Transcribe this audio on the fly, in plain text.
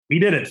We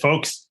did it,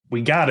 folks.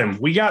 We got him.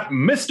 We got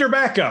Mr.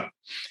 Backup.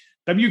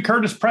 W.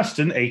 Curtis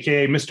Preston,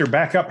 aka Mr.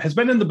 Backup, has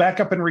been in the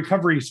backup and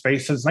recovery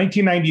space since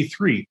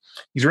 1993.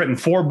 He's written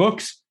 4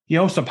 books. He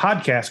hosts a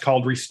podcast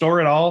called Restore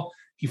It All.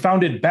 He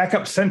founded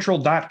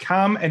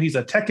backupcentral.com, and he's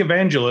a tech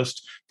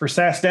evangelist for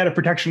SaaS data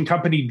protection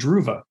company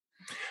Druva.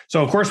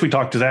 So, of course, we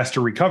talked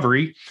disaster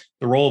recovery,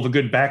 the role of a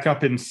good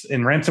backup in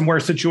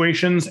ransomware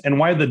situations, and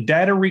why the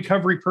data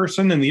recovery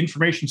person and the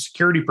information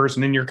security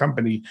person in your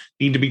company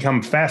need to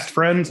become fast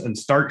friends and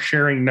start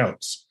sharing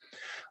notes.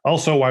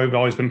 Also, why we've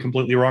always been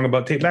completely wrong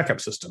about tape backup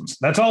systems.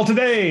 That's all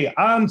today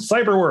on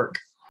Cyberwork.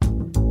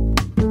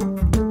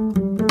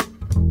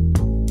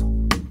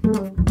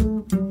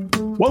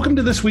 Welcome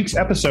to this week's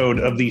episode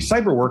of the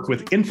Cyberwork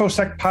with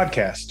InfoSec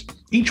podcast.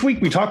 Each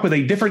week, we talk with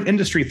a different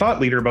industry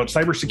thought leader about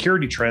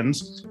cybersecurity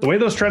trends, the way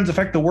those trends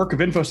affect the work of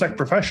InfoSec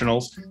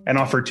professionals, and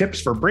offer tips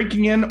for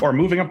breaking in or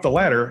moving up the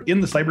ladder in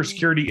the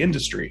cybersecurity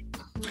industry.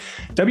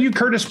 W.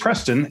 Curtis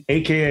Preston,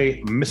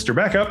 aka Mr.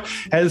 Backup,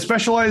 has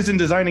specialized in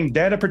designing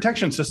data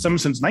protection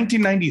systems since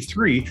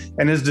 1993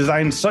 and has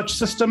designed such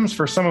systems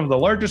for some of the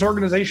largest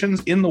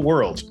organizations in the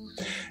world.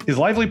 His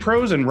lively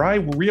prose and wry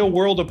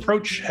real-world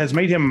approach has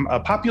made him a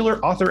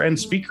popular author and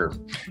speaker.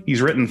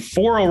 He's written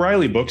 4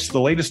 O'Reilly books,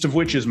 the latest of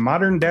which is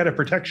Modern Data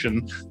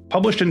Protection,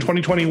 published in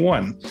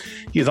 2021.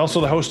 He is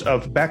also the host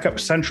of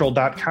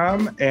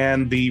backupcentral.com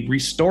and the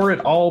Restore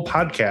It All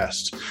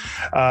podcast.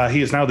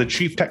 He is now the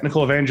chief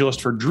technical evangelist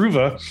for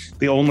Druva,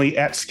 the only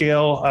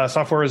at-scale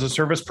software as a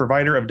service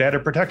provider of data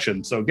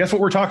protection. So guess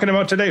what we're talking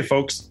about today,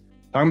 folks?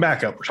 Talking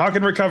backup. We're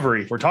talking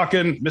recovery. We're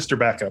talking Mr.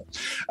 Backup.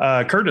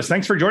 Curtis,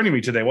 thanks for joining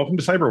me today. Welcome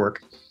to Cyberwork.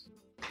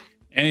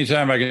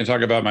 Anytime I can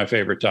talk about my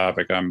favorite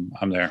topic, I'm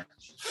there.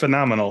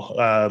 Phenomenal.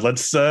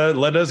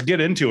 Let us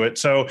get into it.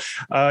 So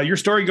your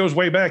story goes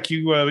way back.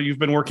 You've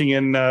been working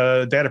in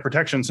data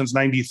protection since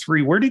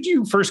 '93. Where did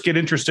you first get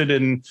interested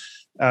in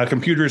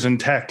computers and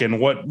tech, and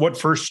what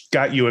first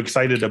got you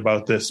excited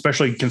about this,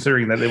 especially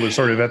considering that it was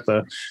sort of at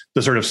the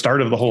sort of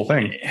start of the whole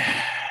thing?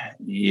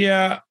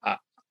 Yeah.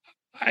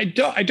 I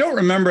don't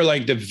remember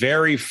like the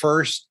very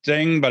first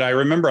thing, but I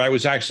remember I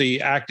was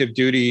actually active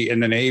duty in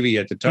the Navy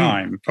at the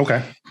time.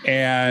 Okay.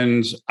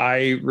 And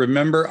I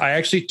remember I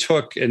actually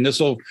took, and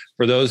this will,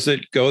 for those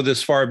that go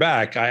this far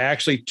back, I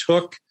actually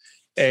took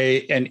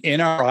an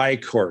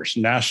NRI course,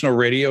 National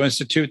Radio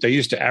Institute. They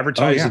used to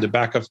advertise at the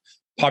back of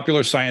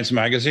Popular Science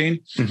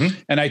magazine. Mm-hmm.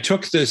 And I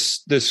took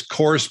this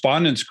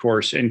correspondence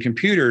course in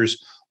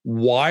computers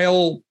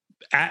while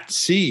at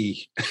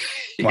sea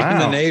in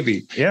the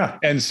Navy. Yeah.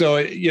 And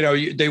so,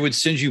 they would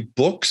send you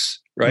books,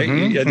 right?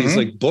 You had these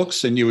like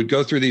books, and you would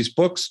go through these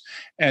books,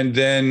 and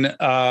then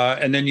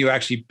you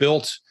actually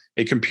built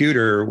a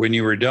computer when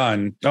you were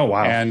done. Oh,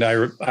 wow. And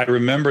I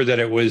remember that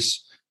it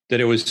was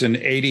an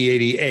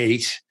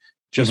 8088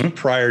 just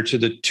prior to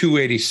the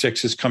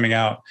 286s coming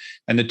out.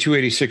 And the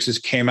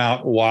 286s came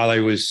out while I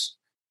was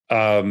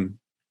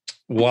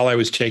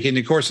taking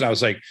the course. And I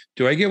was like,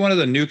 do I get one of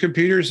the new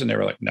computers? And they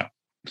were like, no.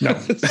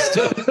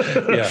 So,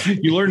 yeah,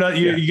 you learn that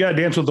you got to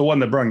dance with the one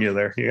that brung you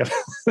there.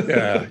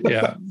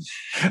 Yeah.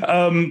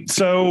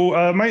 So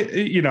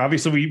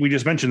obviously we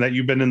just mentioned that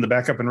you've been in the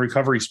backup and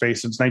recovery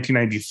space since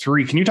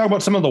 1993. Can you talk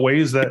about some of the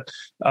ways that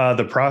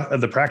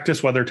the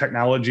practice, whether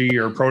technology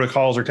or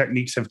protocols or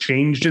techniques, have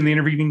changed in the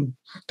intervening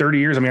 30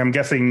 years? I mean, I'm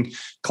guessing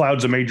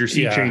cloud's a major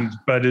sea change,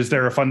 but is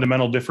there a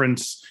fundamental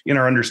difference in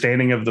our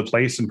understanding of the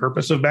place and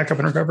purpose of backup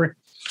and recovery?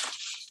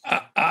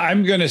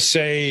 I'm going to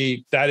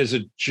say that is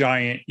a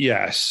giant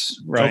yes.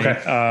 Right.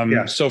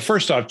 Okay. So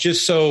first off,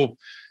 just so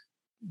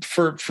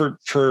for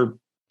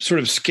sort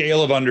of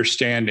scale of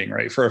understanding,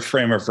 right, for a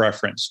frame of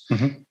reference,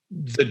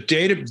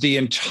 the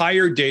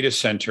entire data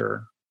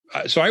center.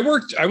 So I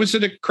was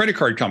at a credit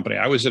card company.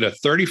 I was at a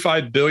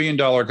 $35 billion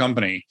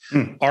company.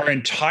 Our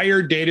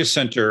entire data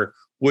center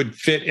would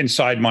fit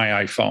inside my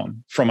iPhone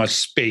from a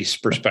space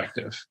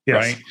perspective.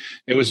 Yes. Right.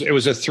 It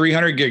was a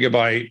 300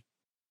 gigabyte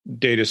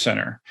data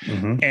center.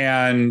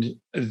 And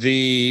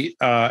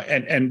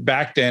and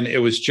back then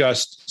it was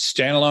just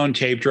standalone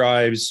tape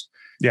drives.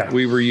 Yeah.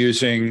 We were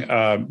using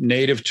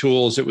native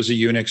tools. It was a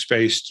Unix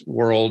based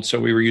world. So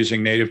we were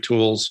using native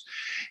tools,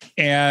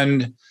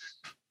 and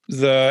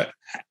that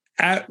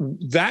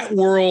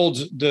world,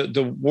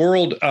 the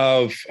world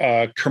of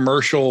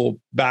commercial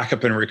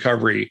backup and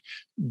recovery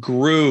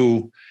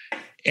grew,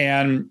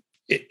 and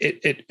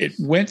it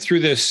went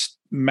through this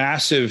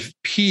massive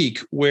peak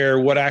where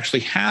what actually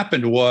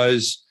happened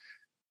was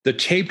the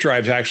tape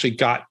drives actually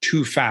got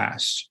too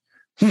fast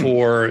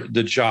for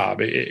the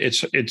job.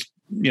 It's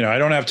I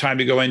don't have time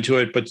to go into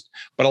it, but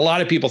a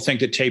lot of people think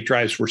that tape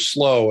drives were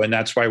slow, and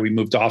that's why we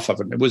moved off of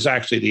them. It was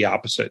actually the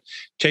opposite.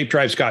 Tape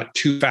drives got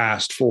too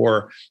fast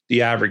for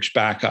the average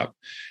backup.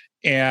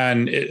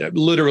 And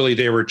literally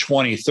they were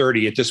 20,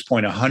 30, at this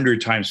point,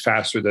 100 times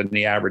faster than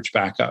the average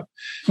backup.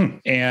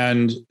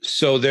 And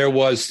so there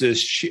was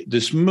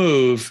this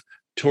move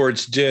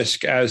towards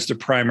disk as the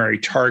primary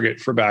target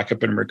for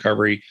backup and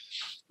recovery,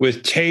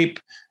 with tape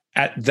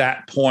at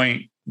that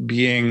point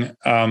being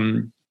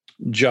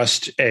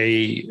just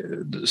a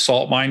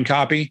salt mine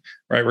copy,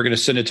 right? We're going to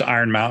send it to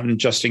Iron Mountain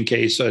just in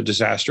case a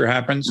disaster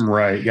happens.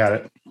 Right. Got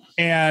it.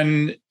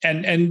 And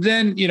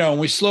then,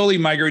 we slowly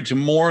migrate to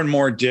more and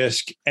more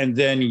disk. And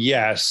then,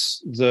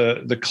 yes,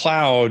 the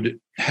cloud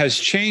has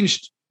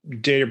changed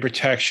data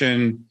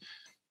protection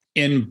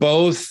in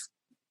both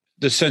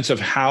the sense of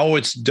how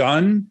it's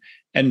done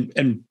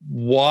and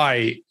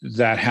why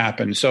that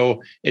happened.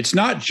 So it's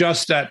not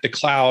just that the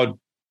cloud,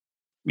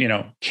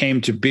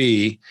 came to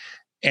be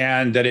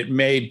and that it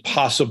made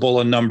possible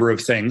a number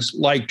of things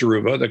like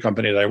Druva, the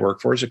company that I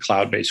work for, is a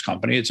cloud-based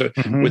company. It's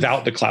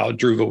without the cloud,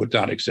 Druva would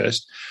not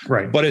exist.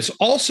 Right. But it's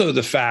also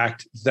the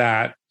fact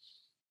that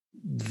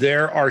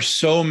there are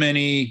so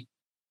many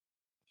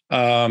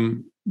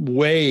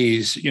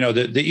ways,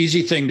 the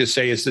easy thing to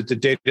say is that the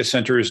data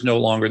center is no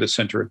longer the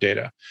center of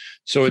data.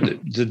 So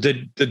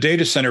the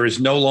data center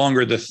is no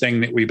longer the thing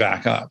that we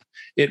back up.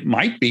 It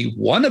might be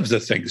one of the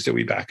things that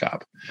we back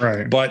up,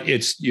 right? But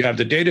you have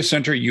the data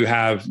center, you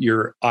have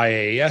your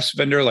IaaS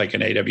vendor like an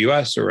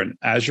AWS or an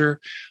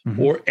Azure,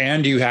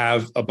 and you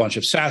have a bunch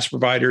of SaaS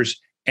providers,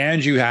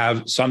 and you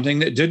have something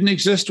that didn't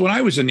exist when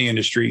I was in the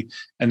industry,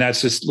 and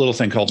that's this little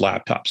thing called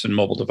laptops and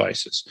mobile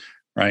devices.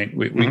 Right.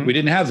 We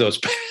didn't have those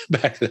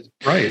back then.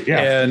 Right.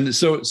 Yeah. And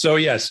so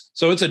yes.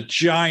 So it's a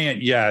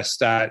giant yes,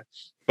 that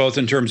both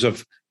in terms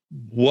of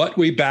what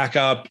we back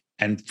up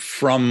and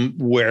from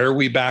where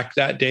we back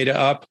that data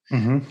up,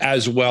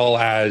 as well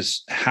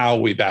as how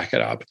we back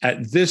it up.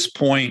 At this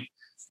point,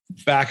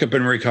 backup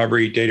and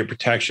recovery, data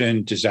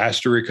protection,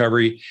 disaster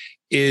recovery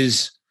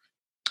is,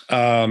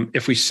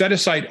 if we set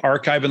aside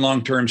archive and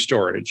long-term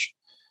storage,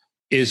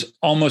 is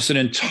almost an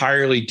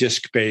entirely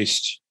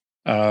disk-based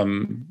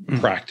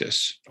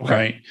practice,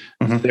 right?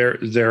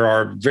 There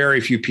are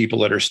very few people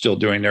that are still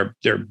doing their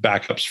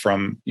backups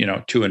from,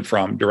 to and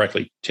from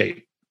directly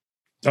tape.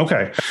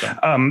 Okay.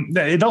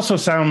 It also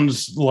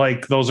sounds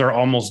like those are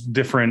almost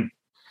different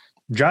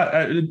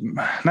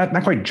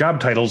not quite job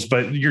titles,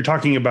 but you're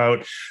talking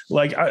about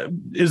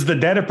is the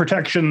data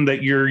protection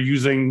that you're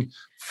using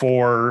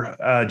for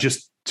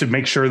just to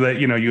make sure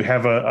that, you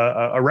have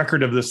a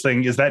record of this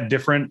thing, is that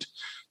different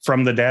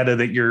from the data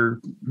that you're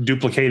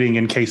duplicating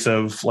in case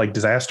of like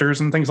disasters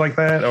and things like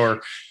that?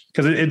 Or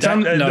because it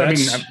sounds,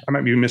 I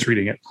might be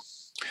misreading it.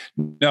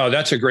 No,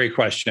 that's a great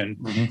question.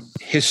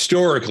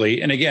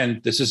 Historically, and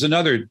again, this is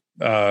another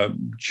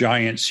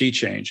giant sea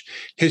change.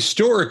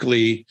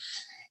 Historically,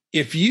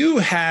 if you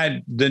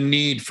had the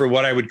need for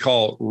what I would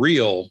call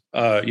real,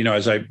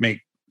 as I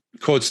make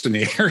quotes in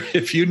the air,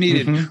 if you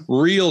needed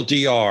real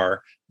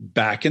DR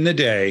back in the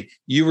day,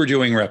 you were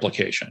doing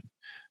replication,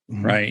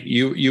 right?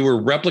 You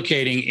were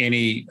replicating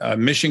any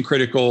mission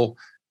critical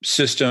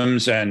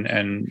systems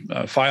and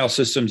file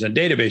systems and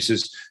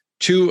databases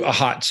to a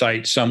hot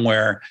site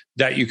somewhere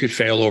that you could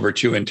fail over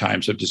to in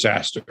times of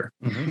disaster.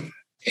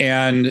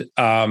 And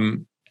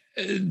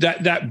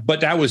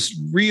that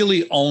was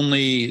really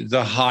only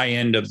the high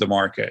end of the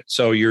market.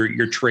 So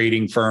your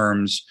trading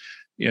firms,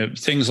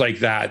 things like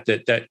that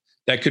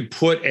could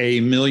put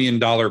 $1 million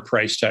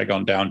price tag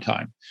on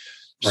downtime.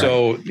 Right.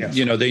 So, yes.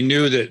 They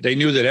knew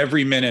that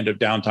every minute of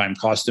downtime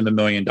cost them $1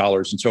 million.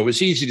 And so it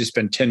was easy to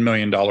spend $10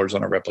 million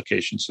on a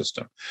replication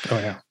system. Oh,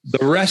 yeah.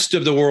 The rest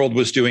of the world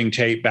was doing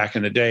tape back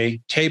in the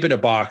day, tape in a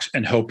box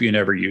and hope you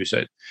never use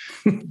it.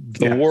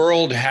 The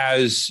world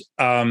has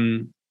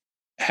gone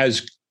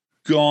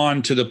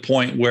to the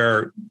point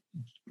where,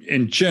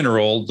 in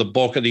general, the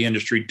bulk of the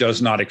industry does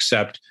not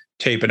accept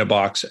tape in a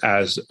box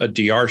as a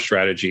DR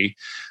strategy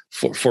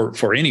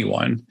for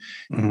anyone.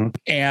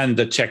 And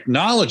the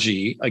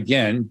technology,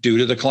 again, due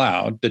to the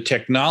cloud, the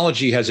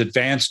technology has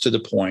advanced to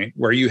the point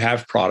where you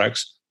have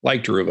products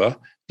like Druva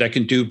that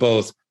can do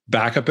both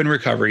backup and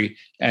recovery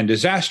and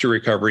disaster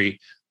recovery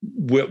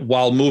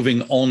while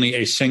moving only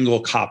a single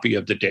copy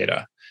of the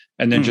data,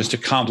 and then just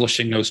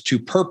accomplishing those two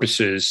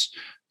purposes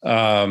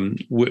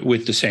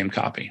with the same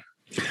copy.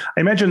 I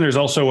imagine there's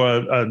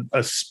also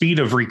a speed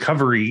of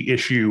recovery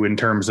issue in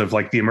terms of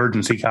like the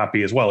emergency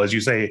copy as well. As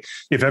you say,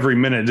 if every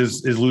minute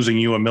is losing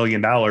you $1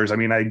 million, I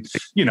mean, I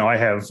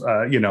have,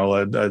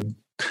 a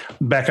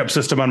backup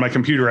system on my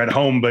computer at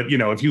home, but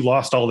if you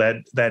lost all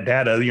that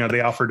data,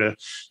 they offer to,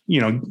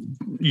 you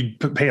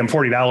pay them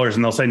 $40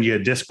 and they'll send you a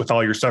disk with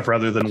all your stuff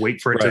rather than wait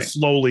for it to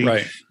slowly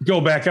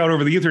go back out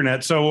over the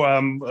Ethernet. So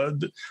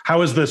how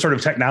has the sort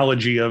of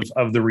technology of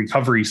the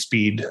recovery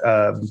speed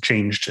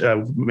changed,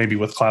 maybe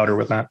with cloud or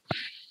with that?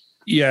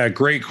 Yeah,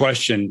 great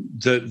question.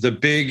 The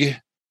big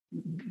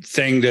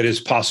thing that is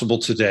possible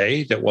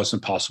today that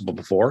wasn't possible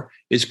before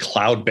is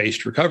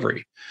cloud-based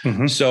recovery.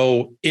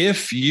 So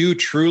if you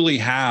truly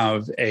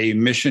have a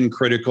mission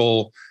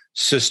critical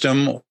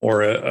system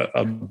or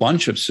a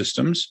bunch of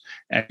systems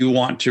and you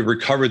want to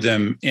recover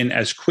them in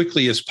as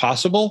quickly as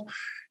possible,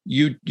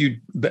 you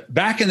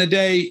back in the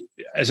day,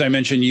 as I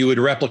mentioned, you would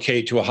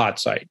replicate to a hot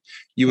site.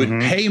 You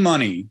would pay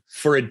money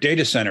for a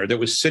data center that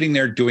was sitting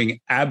there doing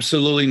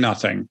absolutely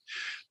nothing.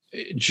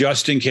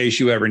 just in case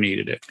you ever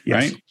needed it, yes.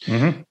 right?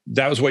 Mm-hmm.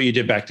 That was what you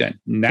did back then.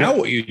 Now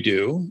what you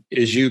do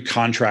is you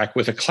contract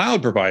with a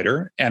cloud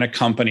provider and a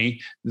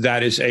company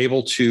that is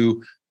able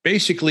to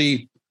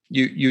basically,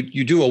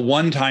 you do a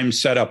one-time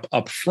setup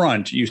up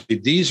front. You say,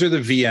 these are the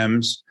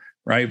VMs,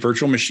 right?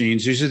 Virtual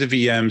machines. These are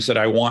the VMs that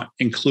I want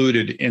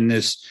included in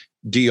this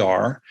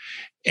DR.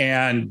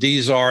 And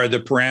these are the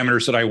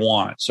parameters that I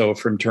want. So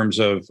from terms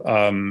of,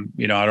 I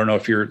don't know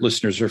if your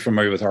listeners are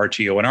familiar with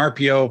RTO and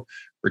RPO,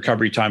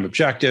 recovery time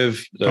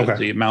objective,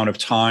 the amount of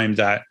time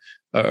that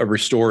a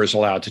restore is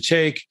allowed to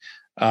take,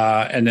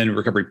 and then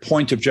recovery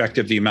point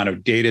objective, the amount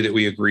of data that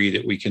we agree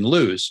that we can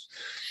lose.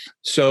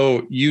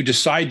 So you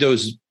decide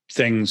those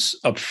things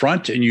up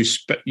front, and you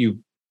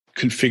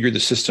configure the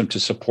system to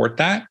support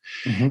that.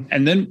 Mm-hmm.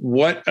 And then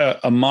what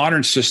a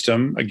modern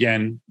system,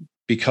 again,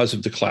 because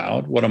of the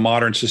cloud, what a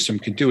modern system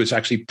can do is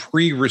actually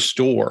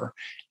pre-restore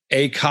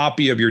a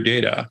copy of your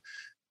data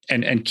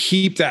and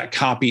keep that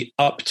copy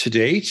up to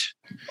date.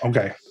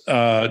 Okay.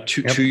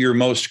 To your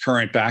most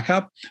current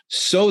backup,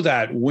 so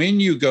that when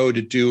you go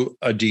to do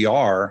a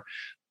DR,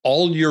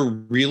 all you're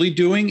really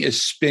doing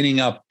is spinning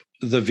up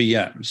the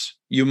VMs.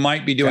 You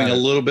might be doing a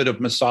little bit of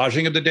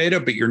massaging of the data,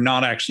 but you're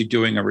not actually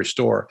doing a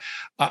restore.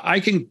 I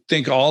can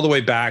think all the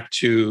way back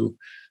to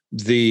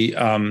the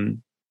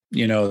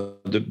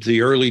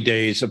early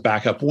days of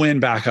backup, when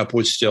backup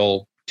was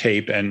still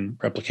tape and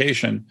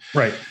replication,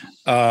 right?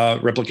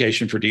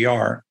 Replication for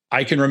DR.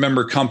 I can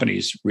remember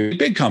companies, really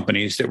big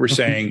companies, that were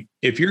saying,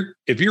 if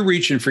you're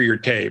reaching for your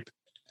tape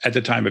at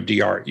the time of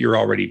DR, you're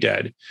already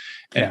dead.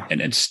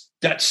 And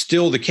that's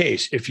still the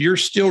case. If you're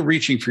still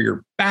reaching for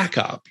your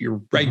backup,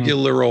 your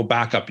regular old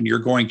backup, and you're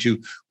going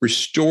to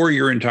restore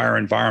your entire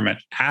environment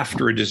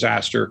after a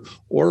disaster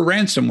or a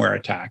ransomware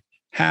attack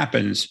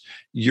happens,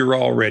 you're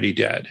already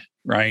dead,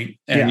 right?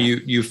 And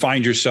you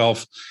find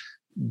yourself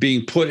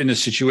being put in a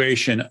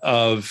situation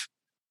of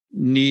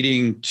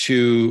needing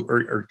to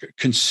or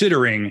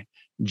considering,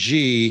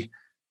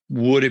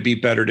 would it be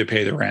better to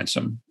pay the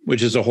ransom,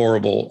 which is a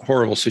horrible,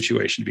 horrible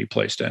situation to be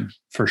placed in.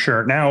 For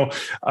sure. Now,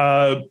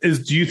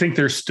 do you think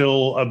there's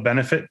still a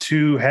benefit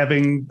to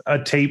having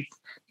a tape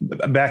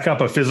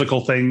backup, a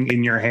physical thing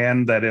in your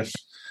hand, that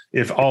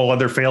if all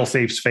other fail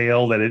safes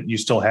fail, that you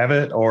still have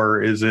it,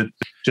 or is it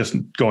just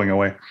going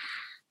away?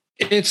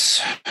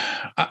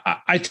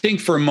 I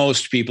think for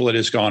most people, it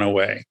has gone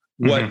away.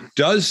 Mm-hmm. What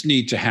does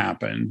need to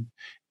happen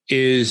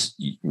is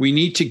we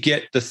need to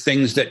get the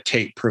things that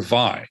tape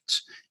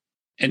provides.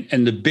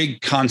 And the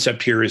big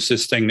concept here is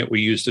this thing that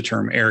we use the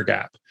term air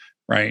gap,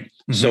 right?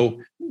 Mm-hmm.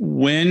 So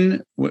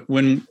when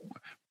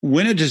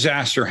a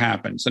disaster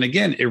happens, and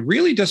again, it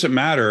really doesn't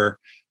matter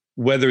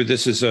whether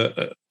this is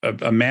a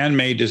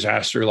man-made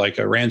disaster like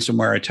a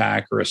ransomware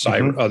attack or a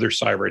other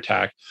cyber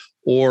attack,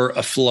 or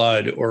a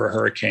flood or a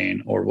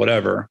hurricane or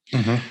whatever,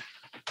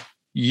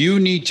 you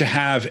need to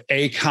have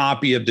a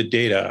copy of the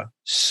data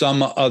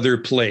some other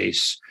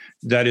place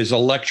that is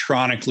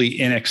electronically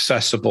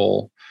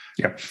inaccessible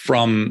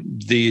from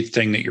the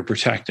thing that you're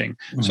protecting.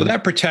 Mm-hmm. So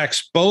that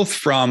protects both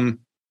from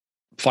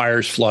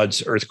fires,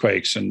 floods,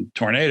 earthquakes, and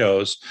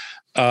tornadoes,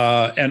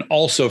 and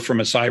also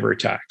from a cyber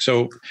attack.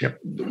 So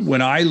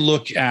when I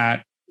look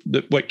at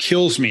what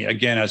kills me,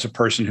 again, as a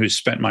person who's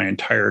spent my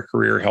entire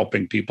career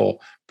helping people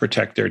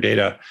protect their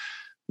data,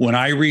 when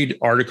I read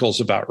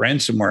articles about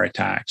ransomware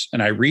attacks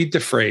and I read the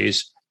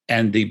phrase,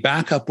 and the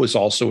backup was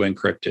also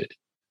encrypted,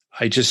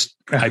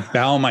 I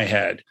bow my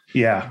head.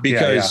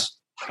 Because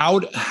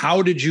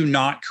how did you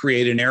not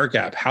create an air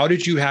gap? How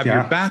did you have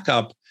your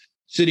backup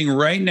sitting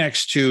right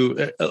next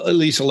to, at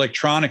least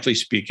electronically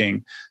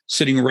speaking,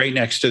 sitting right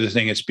next to the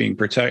thing it's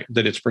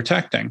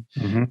protecting?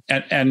 Mm-hmm.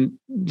 And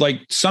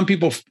like some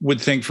people would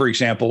think, for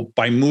example,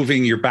 by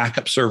moving your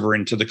backup server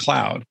into the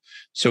cloud.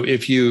 So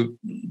if you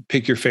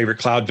pick your favorite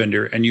cloud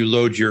vendor and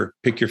you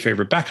pick your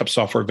favorite backup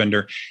software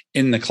vendor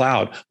in the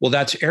cloud, well,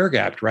 that's air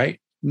gapped, right?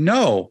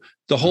 No,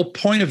 the whole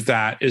point of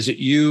that is that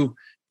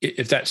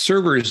if that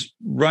server is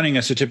running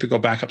as a typical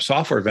backup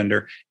software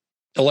vendor,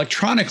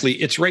 electronically,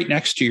 it's right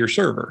next to your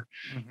server.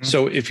 Mm-hmm.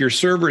 So if your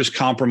server is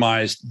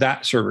compromised,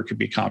 that server could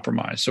be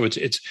compromised. So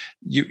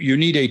you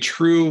need a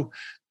true,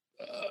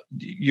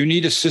 you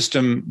need a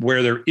system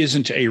where there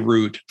isn't a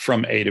route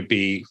from A to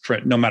B,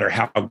 no matter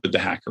how good the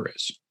hacker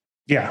is.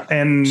 Yeah.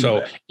 And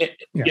so,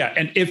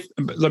 and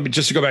let me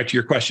just go back to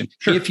your question.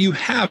 Sure. If you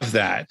have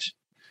that,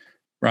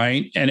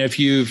 right. And if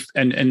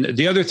and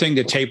the other thing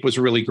that tape was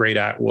really great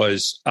at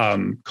was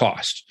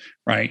cost,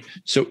 right?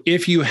 So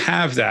if you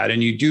have that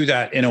and you do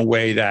that in a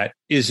way that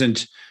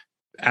isn't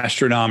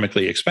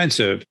astronomically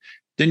expensive,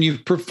 then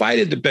you've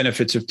provided the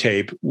benefits of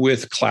tape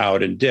with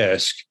cloud and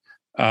disk.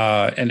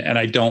 And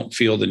I don't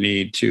feel the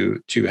need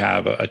to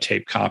have a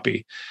tape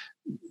copy.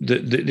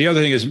 The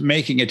other thing is,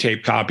 making a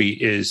tape copy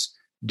is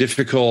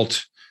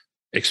difficult,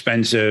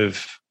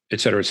 expensive,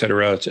 et cetera, et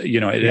cetera.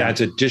 It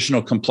adds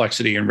additional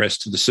complexity and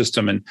risk to the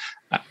system. And,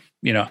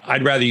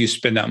 I'd rather you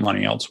spend that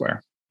money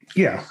elsewhere.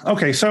 Yeah.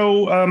 Okay.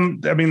 So, I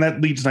mean,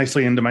 that leads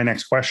nicely into my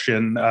next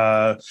question.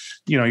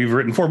 You've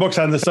written 4 books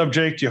on the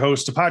subject. You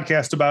host a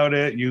podcast about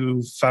it.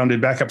 You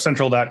founded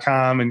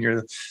backupcentral.com and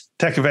you're the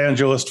tech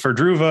evangelist for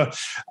Druva.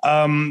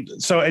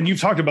 And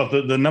you've talked about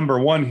the number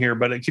one here,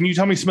 but can you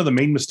tell me some of the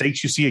main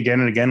mistakes you see again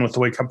and again with the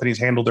way companies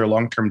handle their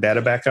long-term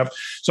data backup?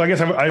 So I guess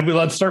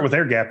let's start with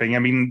air gapping. I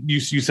mean, you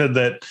said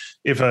that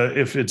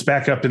if it's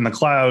backup in the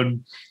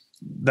cloud,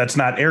 that's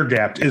not air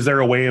gapped. Is there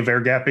a way of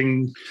air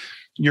gapping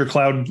your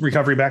cloud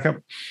recovery backup?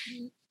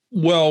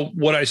 Well,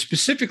 what I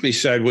specifically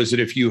said was that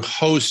if you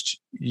host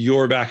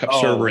your backup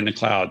server in the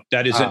cloud,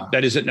 that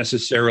isn't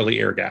necessarily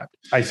air gapped.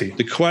 I see.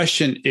 The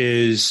question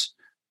is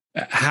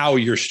how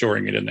you're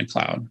storing it in the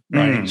cloud,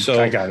 right?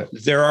 So I got it.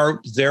 There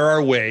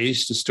are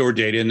ways to store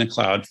data in the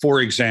cloud. For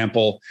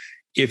example,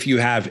 if you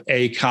have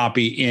a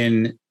copy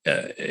in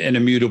an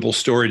immutable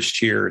storage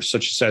tier,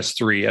 such as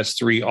S3.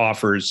 S3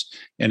 offers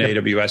in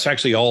AWS.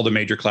 Actually, all the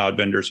major cloud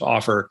vendors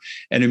offer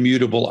an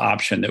immutable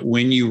option that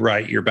when you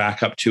write your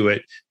backup to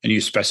it and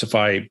you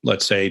specify,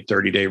 let's say,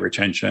 30-day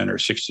retention or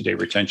 60-day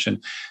retention,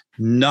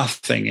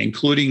 nothing,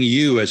 including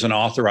you as an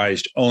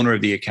authorized owner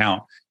of the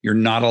account, you're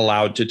not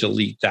allowed to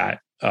delete that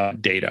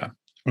data.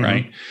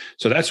 Right.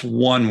 So that's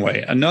one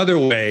way. Another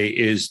way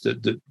is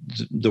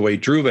the way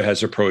Druva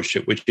has approached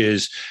it, which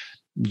is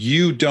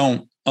you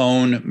don't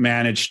own,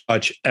 manage,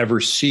 touch, ever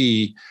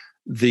see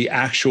the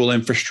actual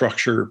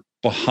infrastructure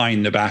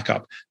behind the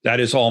backup.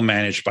 That is all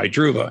managed by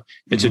Druva.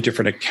 It's a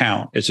different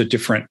account. It's a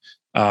different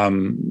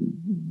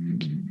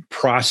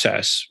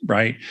process,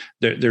 right?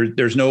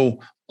 There's no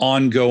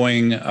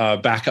ongoing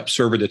backup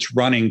server that's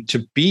running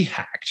to be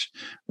hacked,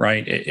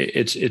 right?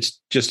 It's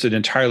just an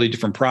entirely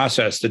different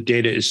process. The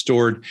data is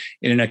stored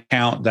in an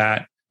account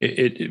that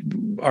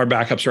our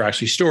backups are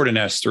actually stored in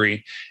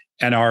S3.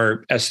 And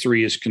our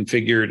S3 is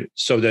configured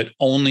so that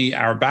only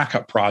our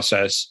backup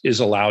process is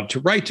allowed to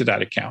write to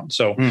that account.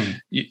 So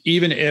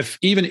even if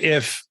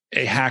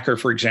a hacker,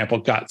 for example,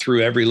 got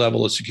through every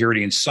level of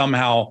security and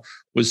somehow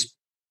was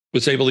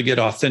able to get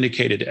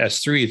authenticated to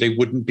S3, they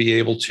wouldn't be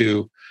able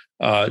to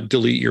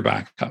delete your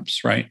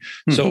backups, right?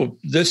 So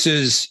this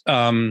is,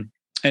 and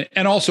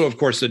also, of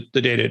course, the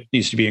data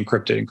needs to be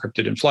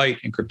encrypted in flight,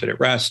 encrypted at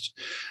rest.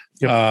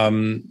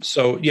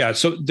 So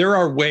there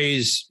are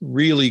ways,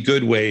 really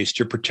good ways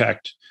to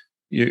protect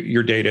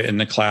your data in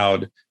the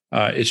cloud.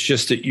 It's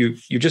just that you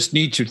just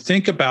need to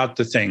think about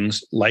the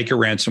things like a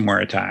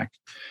ransomware attack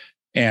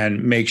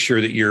and make sure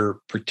that you're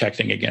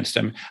protecting against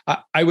them.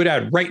 I would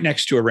add right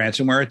next to a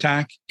ransomware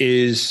attack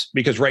is,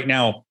 because right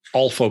now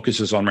all focus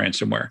is on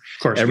ransomware. Of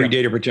course, every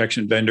data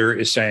protection vendor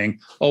is saying,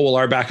 "Oh, well,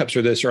 our backups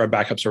are this, or our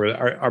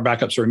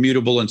backups are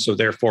immutable, and so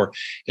therefore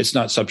it's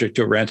not subject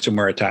to a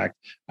ransomware attack."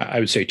 I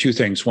would say 2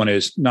 things. One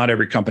is not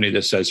every company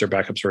that says their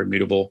backups are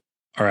immutable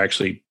are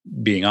actually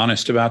being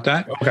honest about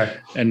that. Okay.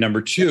 And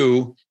number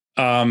 2,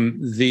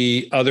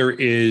 the other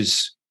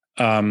is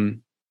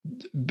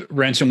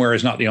ransomware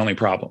is not the only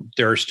problem.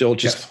 There are still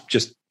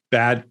just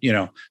bad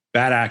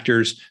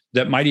actors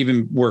that might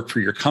even work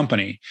for your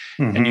company.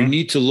 And you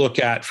need to look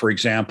at, for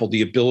example,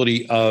 the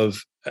ability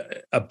of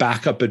a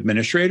backup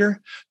administrator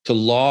to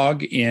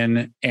log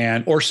in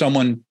or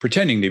someone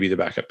pretending to be the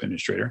backup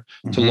administrator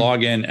to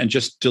log in and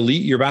just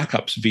delete your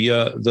backups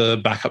via the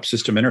backup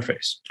system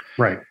interface.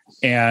 Right.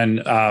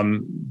 And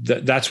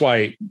that's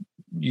why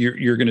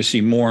you're going to see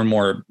more and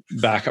more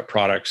backup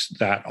products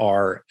that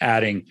are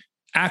adding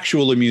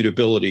actual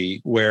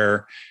immutability,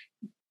 where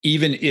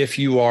even if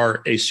you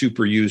are a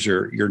super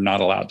user, you're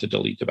not allowed to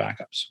delete the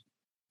backups.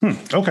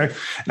 Okay.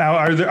 Now,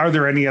 are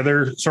there any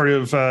other sort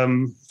of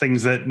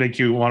things that make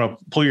you want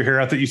to pull your hair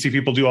out that you see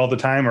people do all the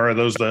time, or are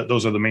those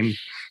the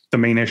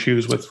main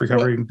issues with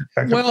recovery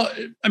backup? Well,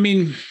 I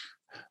mean,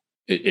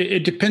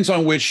 it depends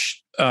on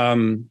which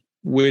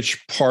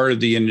part of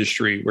the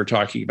industry we're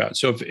talking about.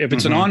 So if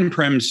it's an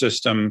on-prem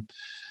system,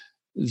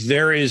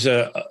 there's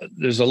a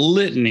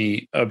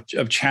litany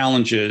of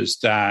challenges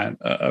that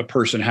a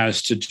person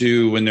has to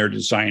do when they're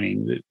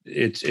designing.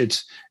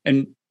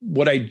 And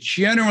what I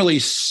generally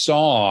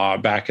saw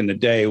back in the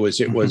day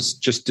was it was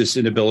just this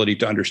inability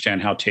to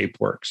understand how tape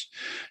works.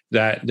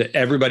 That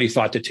everybody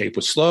thought the tape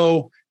was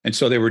slow, and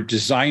so they were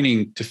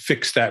designing to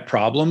fix that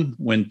problem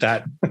when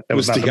that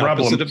was the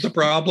opposite of the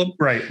problem.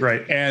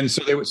 Right. And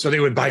so they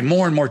would buy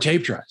more and more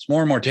tape drives.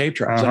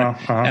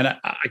 And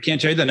I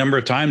can't tell you the number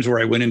of times where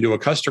I went into a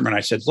customer and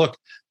I said, "Look,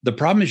 the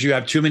problem is you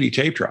have too many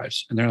tape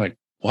drives." And they're like,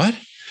 "What?"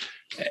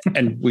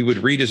 And we would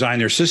redesign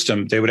their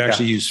system. They would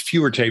actually use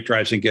fewer tape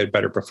drives and get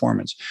better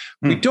performance.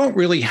 We don't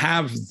really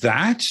have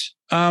that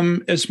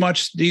as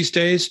much these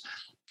days.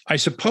 I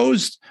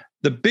suppose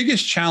the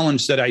biggest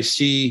challenge that I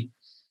see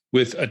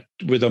with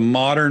a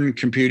modern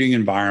computing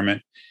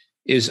environment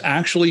is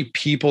actually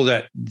people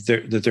that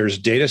there's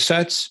data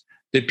sets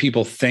that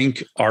people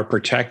think are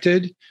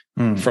protected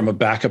from a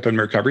backup and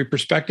recovery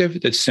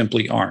perspective that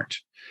simply aren't.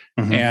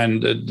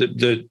 And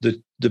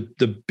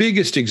the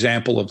biggest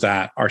example of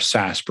that are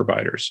SaaS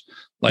providers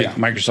like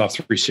Microsoft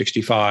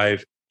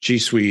 365, G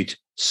Suite,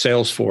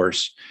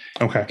 Salesforce.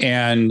 Okay.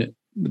 And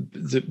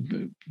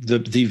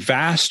the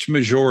vast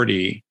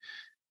majority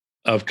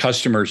of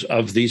customers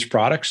of these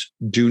products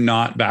do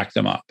not back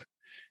them up.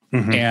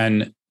 Mm-hmm.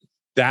 And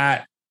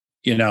that,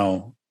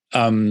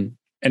 and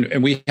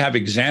we have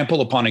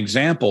example upon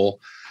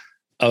example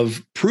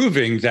of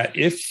proving that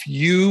if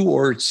you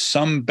or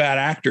some bad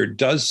actor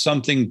does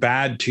something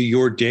bad to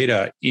your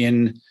data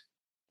in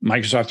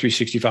Microsoft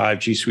 365,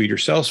 G Suite, or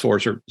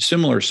Salesforce, or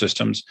similar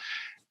systems,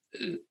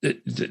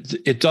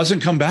 it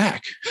doesn't come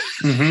back.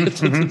 Mm-hmm,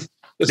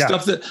 the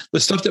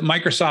stuff that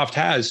Microsoft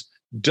has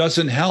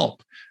doesn't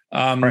help.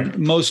 Right.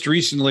 Most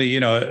recently,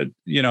 and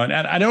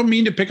I don't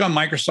mean to pick on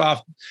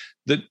Microsoft.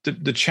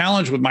 The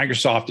challenge with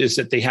Microsoft is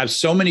that they have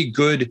so many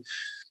good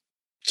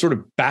sort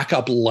of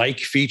backup-like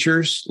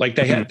features. Like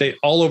they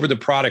all over the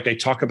product, they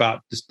talk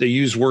about this, they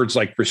use words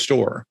like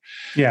restore.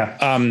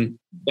 Yeah.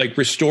 Like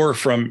restore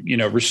from,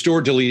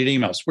 restore deleted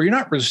emails, where you're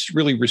not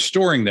really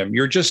restoring them.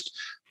 You're just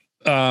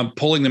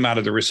pulling them out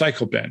of the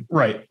recycle bin.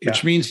 Right. Yeah.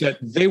 Which means that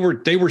they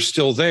were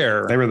still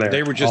there. They were there.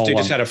 They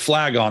just had a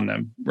flag on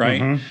them.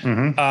 Right.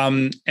 Mm-hmm,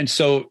 mm-hmm. And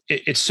so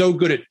it's so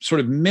good at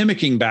sort of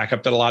mimicking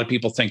backup that a lot of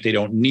people think they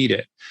don't need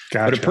it.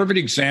 Gotcha. But a perfect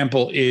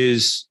example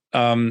is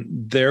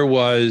there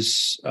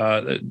was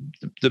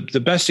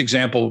the best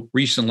example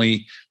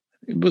recently.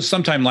 It was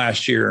sometime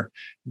last year.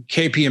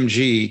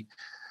 KPMG,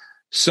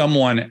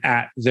 someone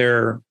at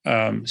their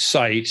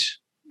site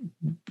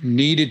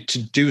needed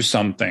to do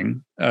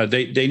something.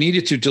 They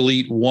needed to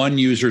delete one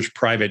user's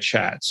private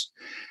chats,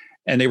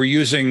 and they were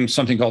using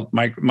something called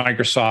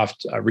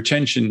Microsoft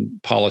retention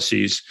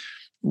policies,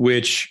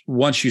 which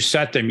once you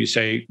set them, you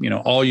say,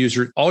 all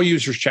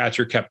users' chats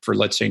are kept for,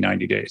 let's say,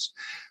 90 days.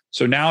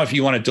 So now if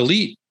you want to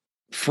delete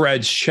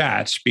Fred's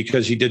chats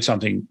because he did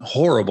something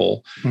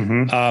horrible,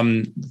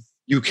 mm-hmm.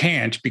 You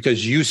can't,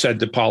 because you said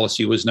the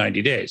policy was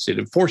 90 days. It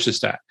enforces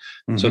that.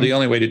 Mm-hmm. So the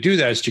only way to do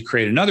that is to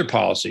create another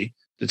policy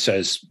that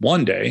says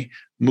one day,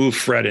 move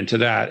Fred into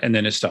that, and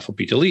then his stuff will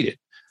be deleted.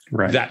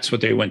 Right. That's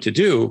what they went to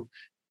do.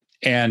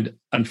 And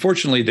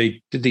unfortunately,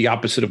 they did the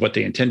opposite of what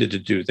they intended to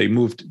do. They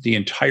moved the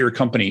entire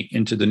company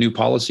into the new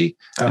policy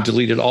and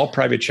deleted all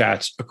private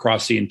chats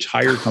across the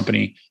entire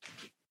company.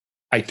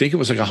 I think it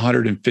was like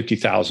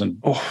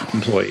 150,000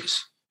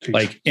 employees, geez.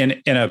 Like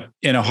in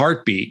a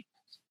heartbeat.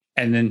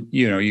 And then,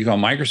 you call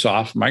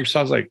Microsoft.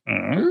 Microsoft's like,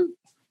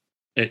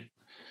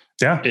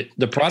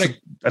 the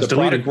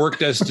product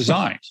worked as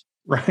designed.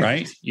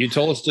 Right. You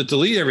told us to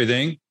delete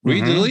everything. We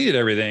mm-hmm. deleted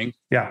everything.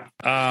 Yeah.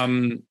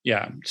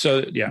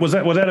 So yeah. Was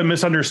that a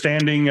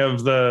misunderstanding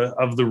of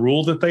the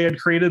rule that they had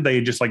created?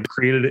 They just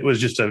created it was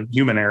just a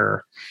human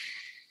error.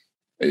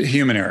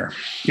 Human error.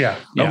 Yeah.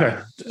 Okay.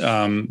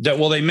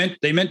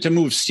 They meant to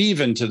move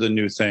Steve into the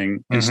new thing.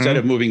 Mm-hmm. Instead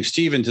of moving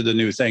Steve into the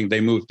new thing, they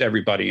moved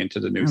everybody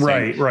into the new thing.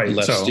 Right. And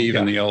left Steve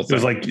in the old thing.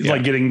 It was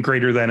like getting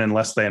greater than and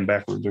less than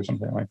backwards or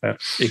something like that.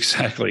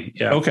 Exactly.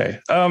 Yeah. Okay.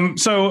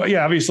 So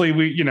yeah, obviously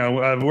we,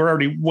 we're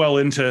already well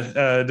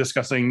into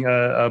discussing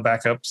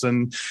backups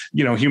and,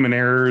 human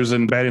errors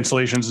and bad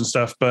installations and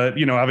stuff.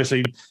 But,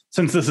 obviously,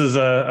 since this is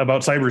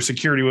about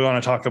cybersecurity, we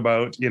want to talk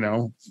about,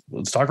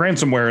 let's talk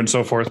ransomware and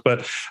so forth.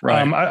 But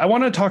I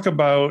want to talk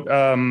about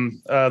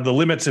the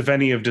limits, if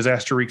any, of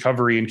disaster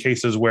recovery in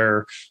cases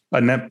where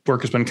a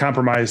network has been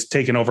compromised,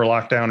 taken over,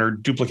 locked down, or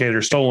duplicated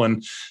or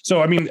stolen.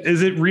 So,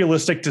 is it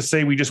realistic to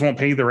say we just won't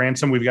pay the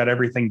ransom? We've got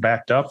everything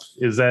backed up.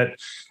 Is that?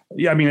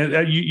 Yeah,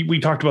 we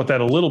talked about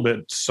that a little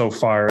bit so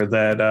far.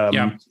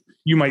 That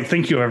you might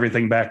think you have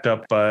everything backed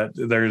up, but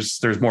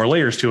there's more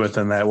layers to it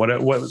than that. What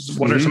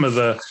mm-hmm.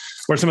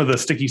 are some of the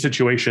sticky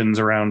situations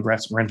around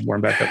ransomware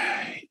and backup?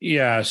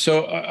 Yeah,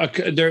 so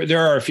there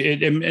are a few,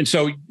 and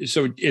so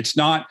it's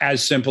not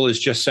as simple as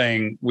just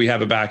saying we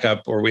have a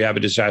backup or we have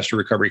a disaster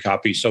recovery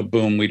copy. So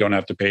boom, we don't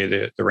have to pay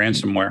the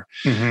ransomware.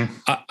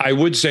 Mm-hmm. I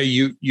would say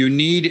you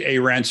need a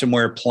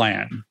ransomware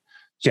plan.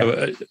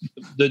 So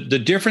the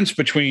difference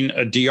between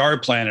a DR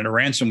plan and a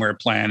ransomware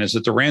plan is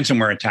that the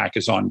ransomware attack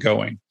is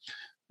ongoing.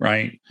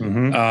 Right.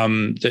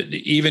 Mm-hmm.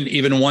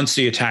 Even once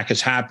the attack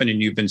has happened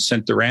and you've been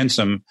sent the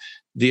ransom,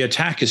 the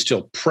attack is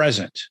still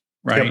present.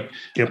 Right.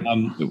 Yep.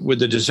 With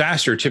the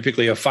disaster,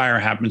 typically a fire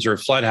happens or a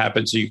flood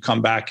happens. So you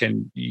come back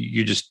and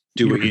you just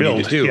do what you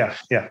need to do.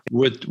 Yeah.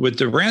 With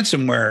the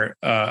ransomware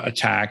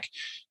attack,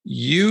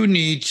 you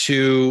need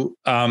to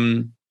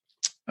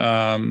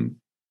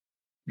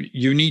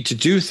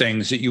do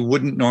things that you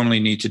wouldn't normally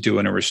need to do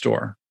in a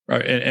restore.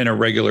 In a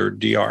regular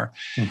DR.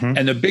 Mm-hmm.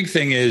 And the big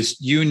thing is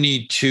you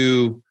need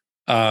to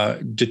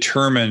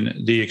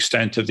determine the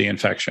extent of the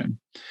infection.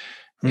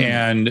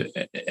 Mm-hmm.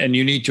 And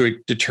you need to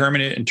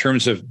determine it in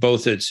terms of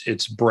both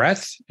its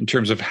breadth, in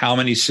terms of how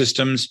many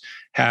systems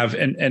have,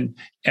 and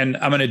I'm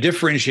going to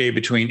differentiate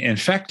between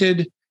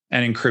infected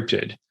and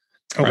encrypted.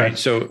 Okay. Right.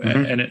 So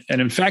mm-hmm. an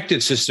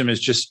infected system is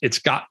just, it's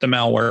got the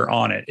malware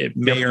on it. It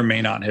may or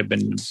may not have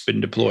been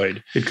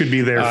deployed. It could be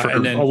there for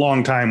a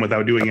long time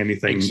without doing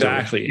anything.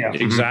 Exactly. Yeah.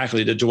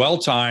 Exactly.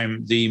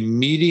 Mm-hmm. The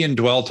median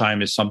dwell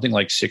time is something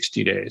like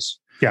 60 days.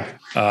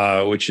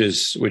 Yeah. Which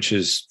is,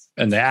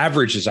 and the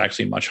average is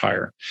actually much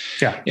higher.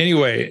 Yeah.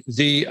 Anyway,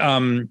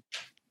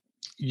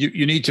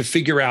 you need to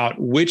figure out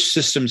which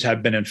systems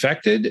have been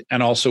infected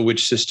and also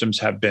which systems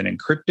have been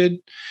encrypted.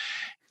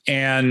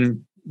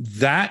 And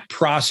that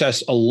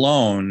process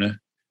alone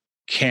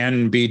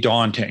can be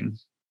daunting,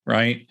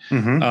 right?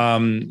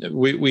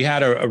 We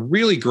had a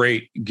really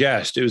great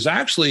guest. It was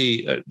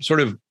actually sort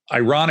of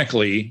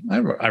ironically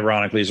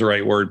is the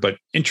right word, but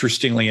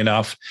interestingly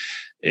enough,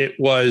 it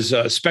was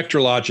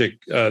SpectraLogic,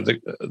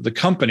 the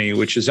company,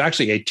 which is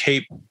actually a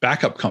tape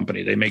backup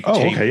company. They make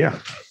tape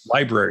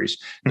libraries.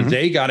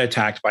 They got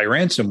attacked by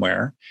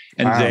ransomware,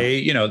 and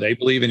they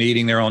believe in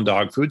eating their own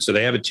dog food, so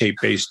they have a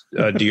tape-based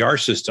DR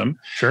system.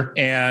 Sure.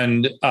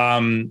 And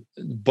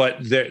but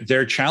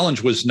their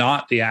challenge was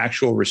not the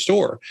actual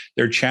restore.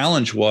 Their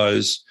challenge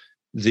was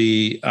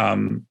the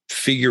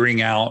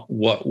figuring out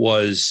what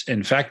was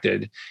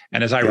infected.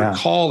 And as I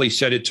recall, he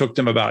said it took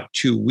them about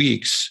 2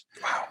 weeks.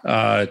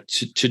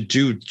 To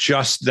do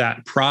just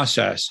that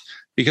process,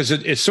 because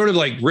it's sort of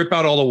like rip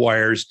out all the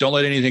wires, don't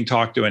let anything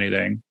talk to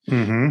anything,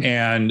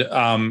 and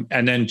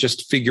then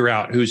just figure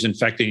out who's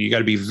infected. You got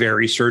to be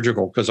very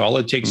surgical because all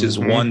it takes is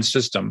one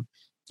system.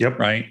 Yep.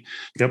 Right.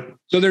 Yep.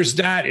 So there's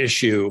that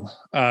issue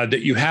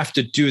that you have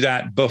to do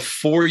that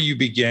before you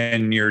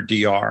begin your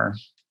DR,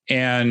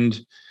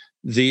 and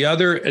the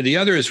other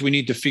is we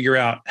need to figure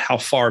out how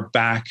far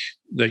back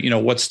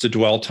what's the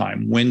dwell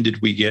time? When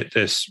did we get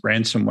this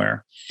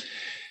ransomware?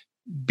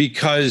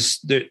 Because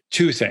the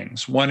two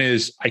things. One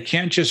is I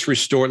can't just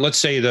restore. Let's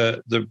say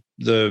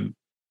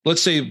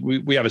let's say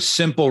we have a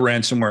simple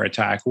ransomware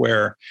attack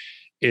where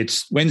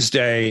it's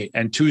Wednesday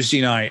and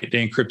Tuesday night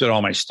they encrypted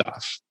all my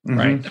stuff.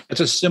 Right?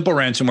 It's a simple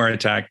ransomware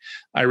attack.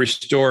 I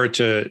restore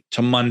to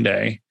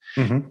Monday.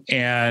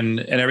 And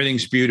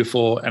everything's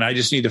beautiful, and I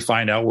just need to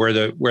find out where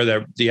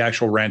the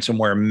actual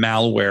ransomware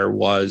malware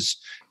was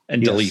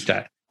and delete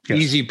that.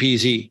 Easy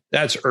peasy.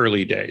 That's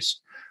early days.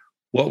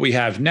 What we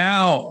have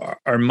now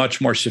are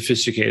much more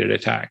sophisticated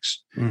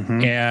attacks,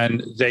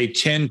 and they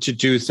tend to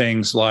do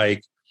things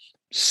like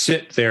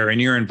sit there in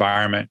your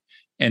environment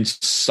and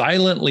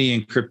silently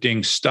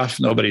encrypting stuff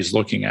nobody's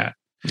looking at.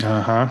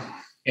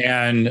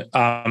 And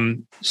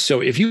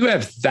so if you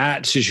have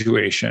that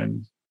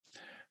situation,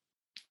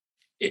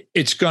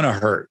 it's going to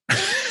hurt.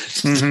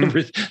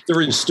 The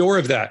restore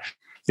of that.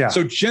 Yeah.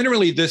 So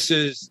generally, this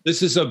is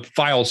a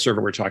file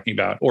server we're talking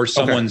about, or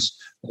someone's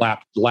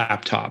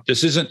laptop.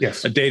 This isn't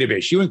a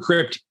database. You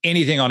encrypt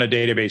anything on a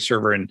database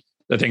server, and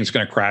the thing's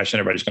going to crash, and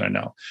everybody's going to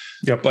know.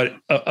 Yep. But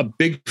a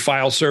big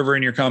file server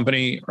in your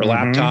company or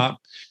laptop,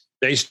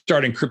 they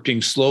start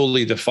encrypting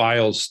slowly the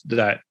files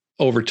that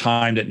over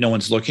time that no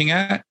one's looking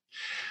at,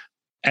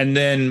 and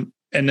then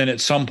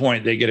at some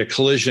point they get a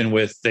collision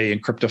with, they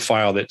encrypt a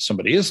file that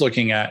somebody is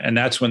looking at. And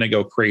that's when they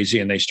go crazy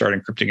and they start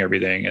encrypting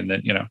everything. And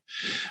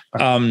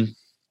then,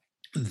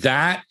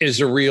 that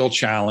is a real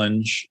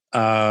challenge.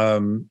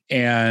 And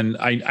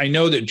I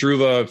know that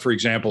Druva, for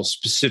example,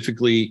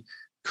 specifically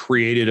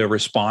created a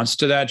response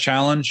to that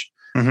challenge.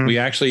 We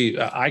actually,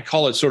 I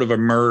call it sort of a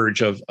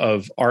merge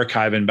of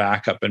archive and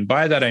backup. And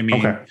by that, I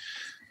mean, a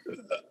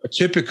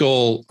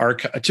typical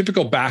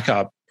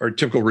backup or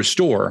typical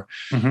restore,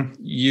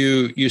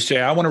 you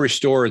say, I want to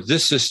restore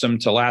this system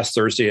to last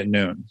Thursday at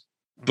noon.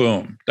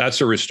 Boom.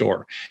 That's a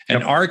restore.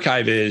 And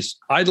archive is,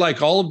 I'd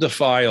like all of the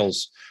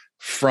files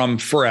from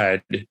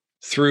Fred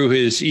through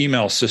his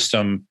email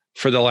system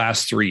for the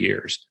last 3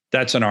 years.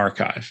 That's an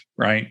archive,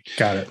 right?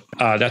 Got it.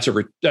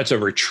 That's a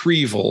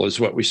retrieval is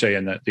what we say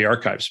in the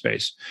archive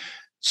space.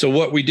 So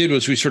what we did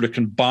was we sort of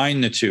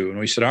combined the two, and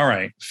we said, all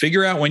right,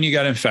 figure out when you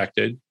got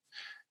infected,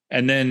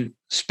 and then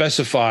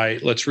specify,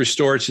 let's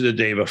restore to the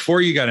day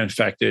before you got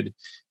infected,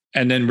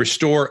 and then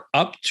restore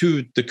up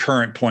to the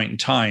current point in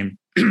time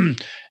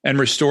and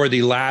restore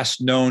the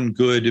last known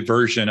good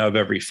version of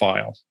every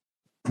file.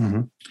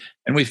 And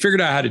we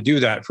figured out how to do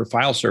that for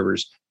file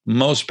servers.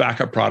 Most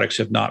backup products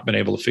have not been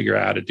able to figure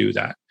out how to do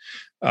that.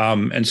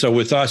 And so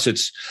with us,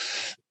 it's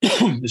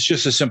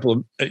just a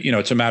simple,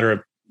 it's a matter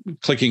of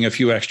clicking a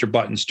few extra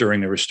buttons during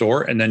the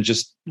restore and then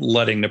just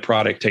letting the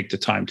product take the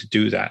time to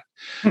do that.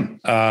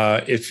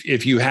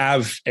 If you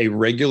have a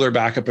regular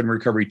backup and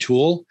recovery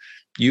tool,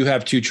 you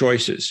have two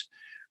choices: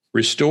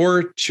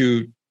 restore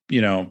to,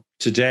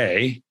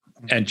 today,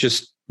 and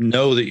just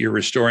know that you're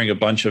restoring a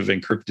bunch of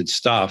encrypted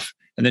stuff,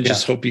 and then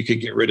just hope you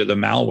could get rid of the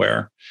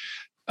malware.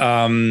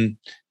 And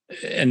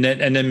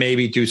then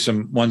maybe do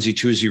some onesie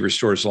twosie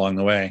restores along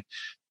the way.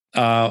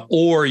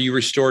 Or you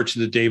restore to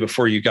the day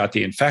before you got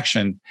the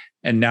infection.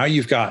 And now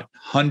you've got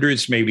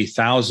hundreds, maybe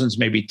thousands,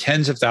 maybe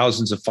tens of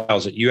thousands of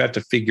files that you have to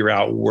figure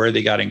out where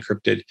they got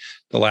encrypted,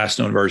 the last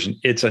known version.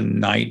 It's a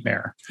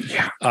nightmare.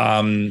 Yeah.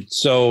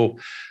 So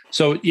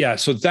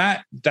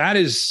that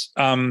is,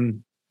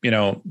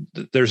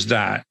 there's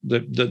that.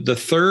 The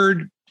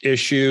third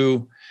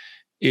issue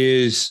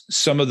is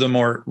some of the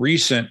more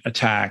recent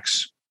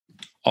attacks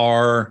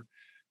are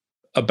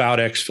about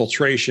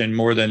exfiltration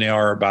more than they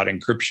are about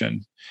encryption.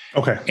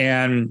 Okay.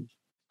 And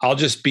I'll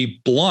just be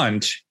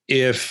blunt.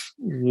 If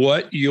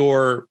what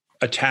your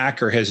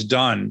attacker has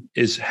done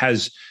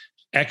has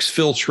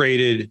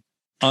exfiltrated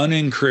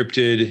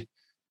unencrypted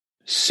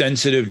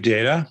sensitive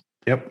data,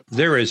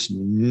 there is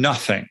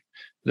nothing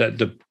that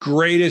the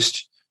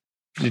greatest,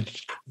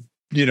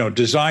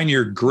 design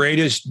your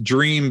greatest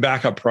dream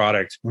backup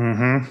product.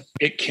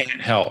 It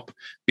can't help,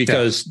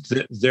 because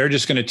they're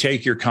just going to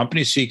take your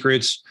company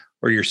secrets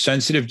or your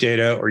sensitive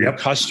data or your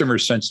customer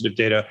sensitive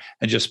data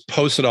and just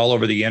post it all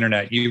over the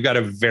internet. You've got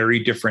a very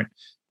different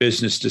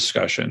business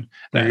discussion.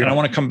 And I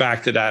want to come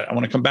back to that.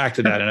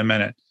 In a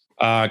minute,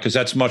 because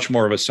that's much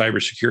more of a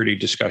cybersecurity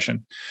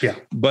discussion. Yeah.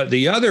 But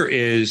the other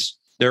is,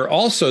 they're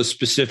also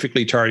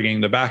specifically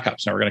targeting the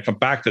backups. Now we're going to come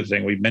back to the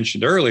thing we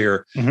mentioned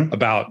earlier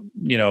about,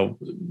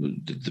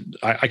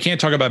 I can't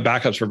talk about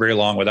backups for very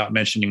long without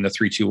mentioning the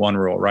 3-2-1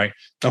 rule, right?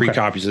 3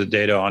 copies of the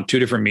data on 2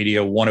 different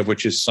media, one of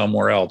which is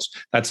somewhere else.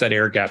 That's that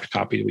air-gapped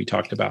copy that we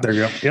talked about. There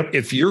you go. Yep.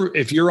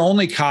 If your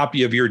only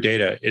copy of your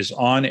data is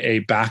on a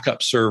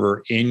backup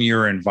server in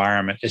your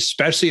environment,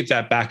 especially if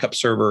that backup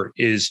server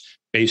is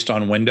based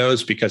on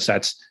Windows, because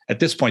that's at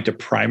this point the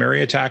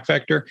primary attack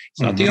vector.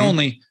 It's not the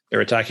only. They're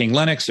attacking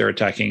Linux. They're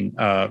attacking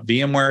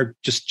VMware,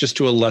 just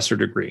to a lesser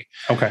degree.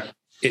 Okay.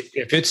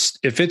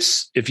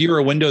 If you're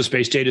a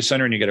Windows-based data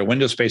center and you get a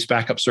Windows-based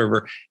backup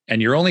server,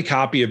 and your only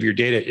copy of your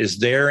data is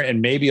there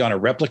and maybe on a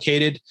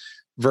replicated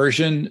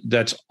version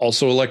that's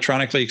also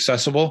electronically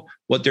accessible,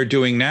 what they're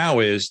doing now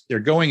is they're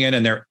going in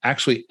and they're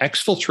actually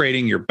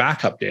exfiltrating your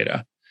backup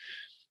data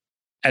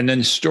and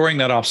then storing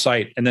that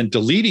offsite and then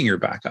deleting your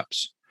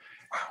backups.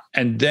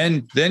 And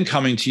then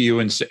coming to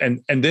you and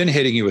then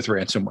hitting you with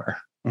ransomware,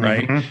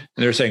 right? And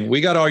they're saying,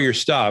 we got all your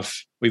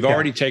stuff. We've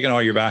already taken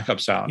all your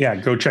backups out. Yeah,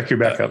 go check your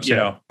backups.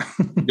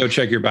 Go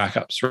check your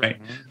backups, right?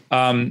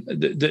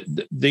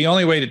 The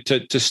only way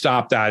to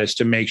stop that is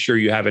to make sure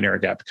you have an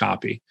air-gapped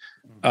copy.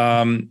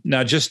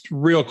 Now, just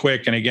real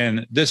quick, and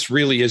again, this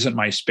really isn't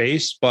my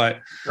space,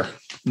 but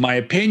my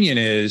opinion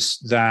is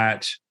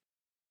that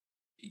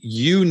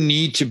you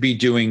need to be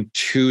doing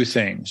 2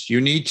 things.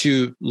 You need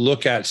to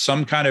look at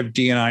some kind of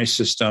DNI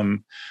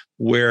system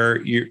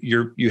where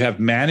you have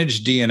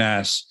managed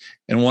DNS,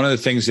 and one of the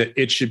things that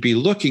it should be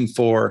looking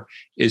for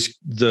is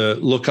the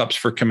lookups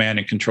for command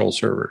and control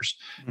servers.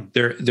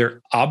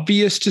 They're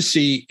obvious to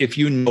see if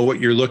you know what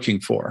you're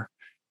looking for,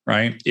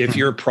 right? If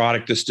your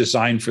product is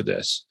designed for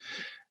this,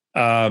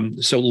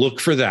 so look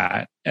for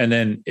that, and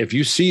then if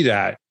you see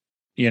that,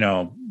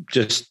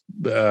 just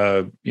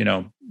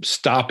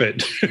stop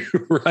it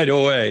right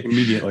away.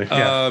 Immediately,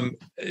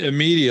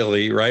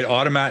 right?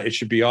 Automatic. It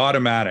should be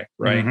automatic,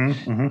 right?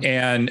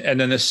 And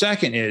then the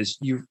second is,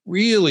 you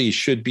really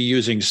should be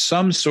using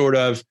some sort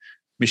of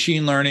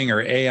machine learning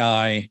or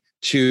AI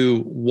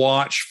to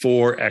watch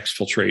for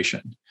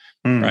exfiltration,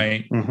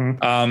 right?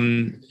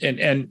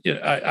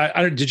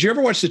 Did you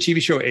ever watch the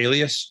TV show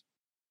Alias?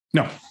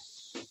 No.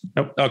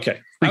 Nope. Okay.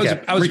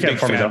 I was a big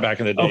fan back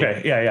in the day.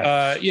 Okay.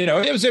 Yeah.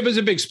 It was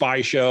a big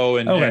spy show,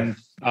 and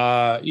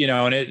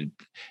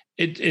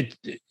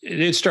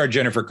it starred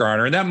Jennifer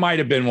Garner, and that might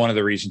have been one of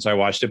the reasons I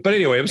watched it. But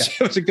anyway, it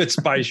was a good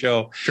spy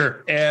show.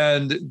 Sure.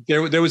 And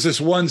there was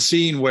this one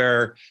scene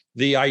where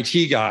the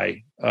IT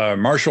guy,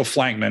 Marshall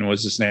Flankman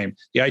was his name.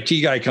 The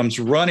IT guy comes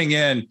running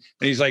in and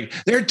he's like,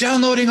 they're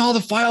downloading all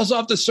the files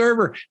off the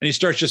server. And he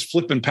starts just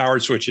flipping power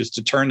switches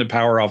to turn the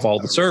power off all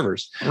the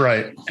servers.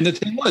 Right. And the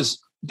thing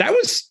was, that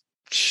was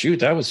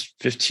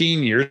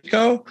 15 years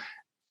ago.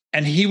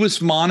 And he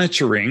was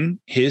monitoring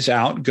his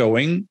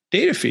outgoing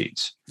data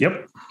feeds.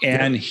 Yep.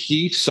 And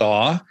he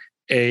saw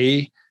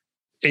a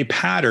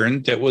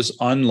pattern that was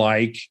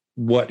unlike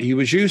what he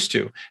was used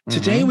to.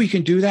 Today, we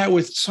can do that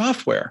with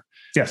software.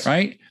 Yes.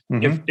 Right.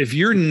 If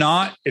you're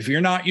not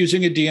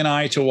using a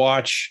DNI to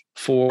watch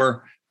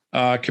for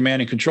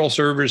command and control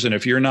servers, and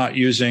if you're not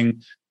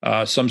using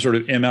some sort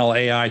of ML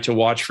AI to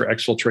watch for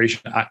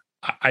exfiltration,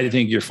 I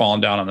think you're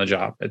falling down on the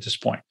job at this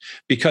point,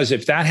 because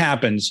if that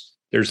happens,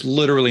 there's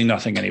literally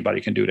nothing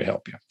anybody can do to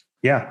help you.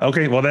 Yeah.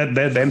 Okay. Well,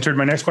 that answered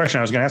my next question.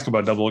 I was going to ask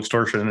about double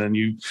extortion, and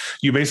you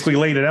basically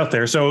laid it out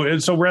there.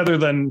 So rather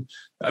than,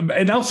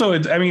 and also,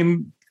 it's a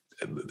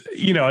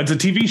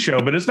TV show,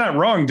 but it's not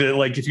wrong to,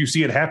 like, if you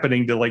see it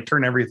happening, to like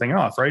turn everything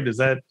off, right? Is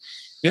that?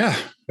 Yeah.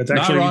 It's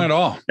actually not wrong at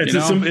all.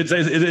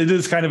 It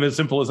is kind of as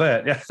simple as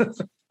that. Yeah.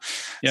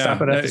 Yeah.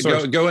 Stop it at the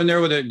source. Go in there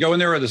with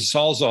a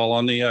Sawzall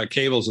on the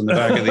cables in the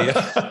back of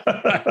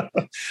the.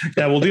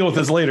 Yeah, we'll deal with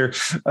this later.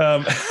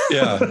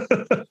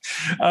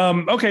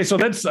 Okay, so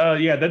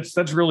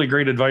that's really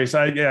great advice.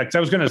 Because I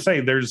was going to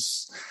say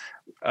there's.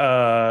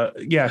 So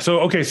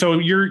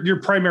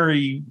your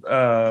primary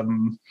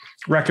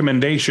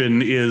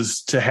recommendation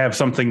is to have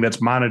something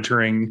that's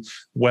monitoring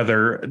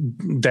whether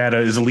data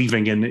is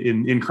leaving in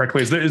incorrect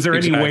ways. Is there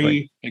any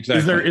way?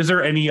 Exactly. Is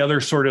there any other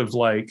sort of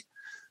like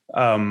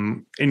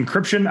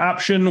encryption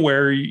option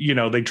where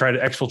they try to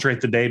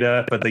exfiltrate the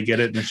data, but they get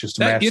it and it's just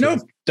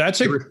massive? That's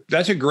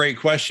a great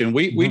question.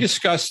 We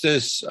discussed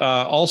this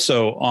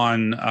also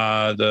on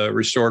the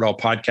Restore It All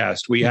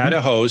podcast. We had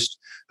a host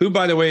who,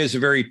 by the way, is a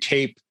very big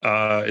tape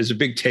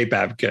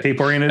advocate. Tape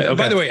oriented. Okay.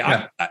 By the way,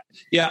 I'm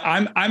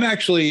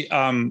actually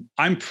I'm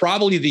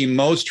probably the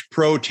most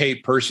pro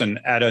tape person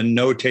at a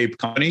no tape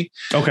company.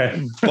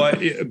 Okay.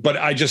 but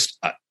I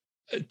just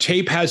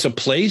tape has a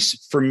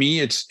place for me.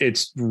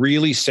 It's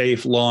really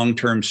safe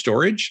long-term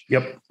storage.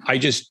 Yep. I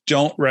just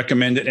don't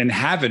recommend it, and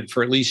haven't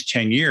for at least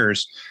 10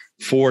 years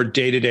for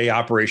day-to-day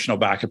operational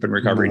backup and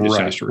recovery,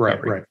 disaster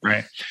recovery.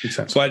 Right. Makes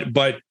sense.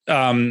 But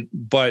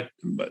my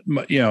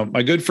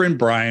good friend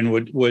Brian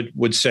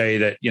would say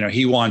that,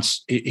 he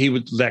wants, he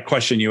would, that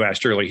question you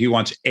asked earlier, he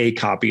wants a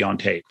copy on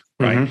tape.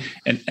 Right.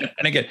 Mm-hmm.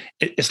 And again,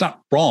 it's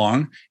not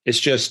wrong. It's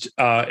just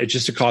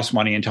it costs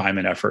money and time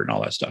and effort and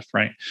all that stuff.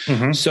 Right.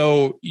 Mm-hmm.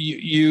 So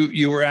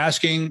you were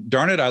asking,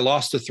 darn it, I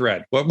lost the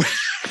thread. I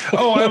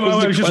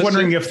was just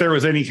wondering if there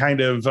was any kind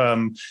of,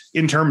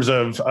 in terms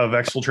of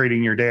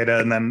exfiltrating your data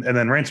and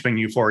then ransoming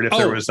you for it, if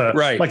there was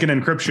like an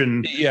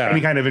encryption,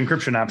 any kind of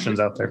encryption options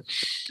out there.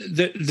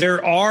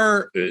 There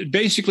are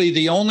basically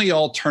the only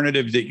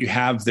alternative that you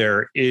have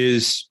there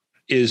is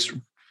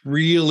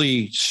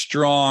really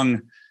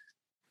strong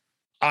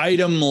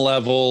item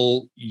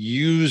level,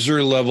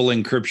 user level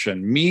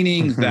encryption,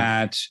 meaning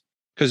that,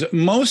 because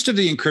most of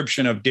the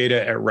encryption of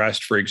data at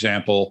rest, for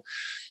example,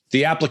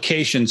 the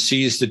application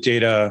sees the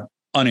data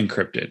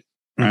unencrypted,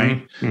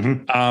 right?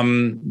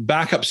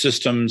 Backup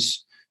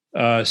systems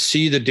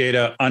see the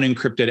data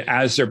unencrypted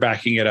as they're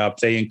backing it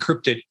up. They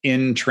encrypt it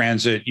in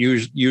transit,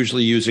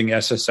 usually using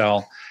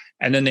SSL.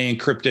 And then they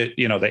encrypt it,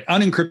 they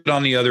unencrypt it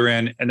on the other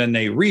end, and then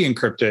they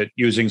re-encrypt it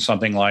using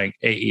something like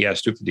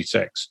AES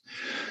 256.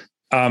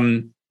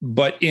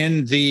 But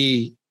in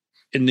the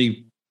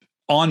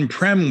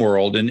on-prem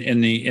world,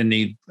 in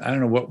the I don't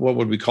know what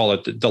would we call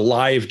it, the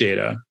live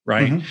data,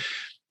 right?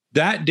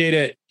 That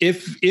data,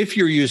 if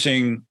you're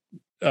using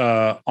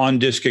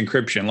on-disk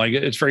encryption, like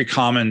it's very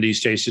common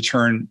these days to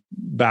turn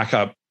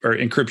backup or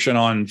encryption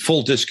on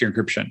full disk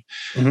encryption,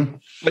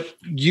 but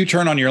you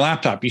turn on your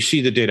laptop, you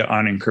see the data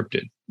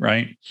unencrypted,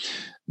 right?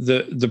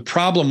 The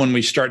problem when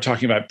we start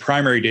talking about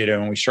primary data,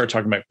 when we start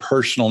talking about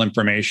personal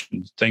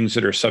information, things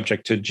that are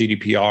subject to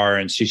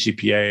GDPR and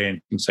CCPA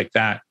and things like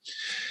that,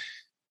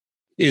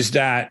 is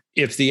that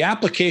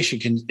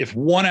if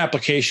one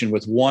application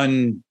with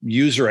one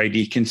user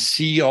ID can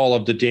see all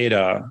of the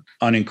data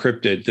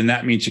unencrypted, then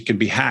that means it can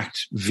be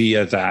hacked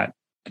via that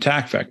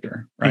attack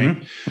vector,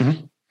 right?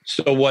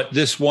 So what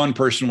this one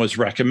person was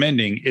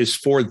recommending is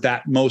for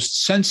that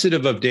most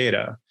sensitive of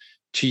data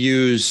to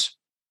use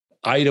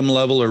item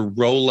level or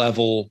row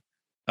level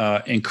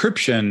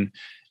encryption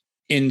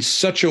in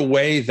such a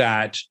way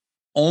that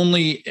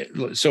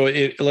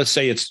let's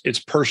say it's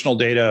personal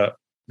data,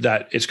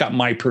 that it's got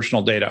my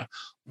personal data.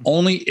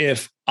 Only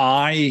if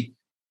I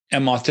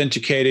am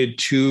authenticated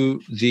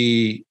to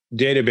the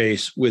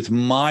database with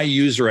my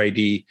user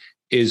ID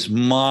is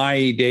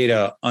my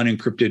data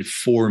unencrypted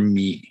for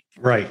me.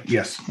 Right.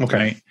 Yes.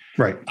 Okay.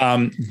 Right.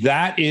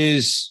 That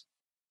is,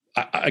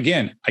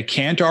 again, I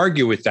can't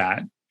argue with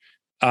that.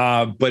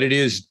 But it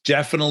is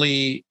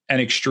definitely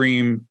an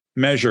extreme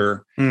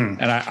measure,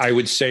 and I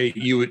would say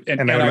you would,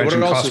 and I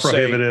would also cost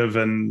prohibitive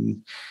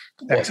and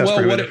access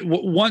prohibitive.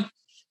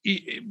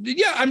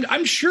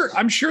 I'm sure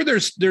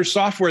there's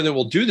software that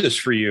will do this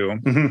for you,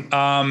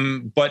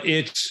 but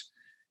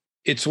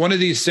it's one of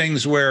these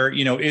things where,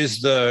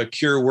 is the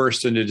cure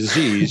worse than the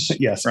disease?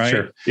 Yes, right?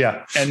 Sure,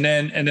 yeah. And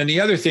then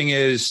the other thing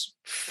is,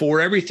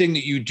 for everything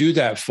that you do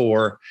that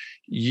for,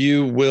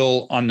 you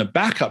will on the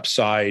backup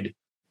side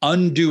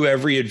undo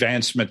every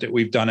advancement that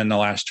we've done in the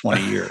last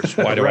 20 years.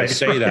 Why do I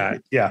say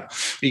that? Yeah.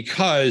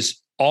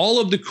 Because all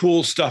of the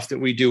cool stuff that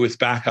we do with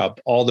backup,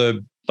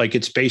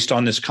 it's based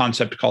on this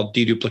concept called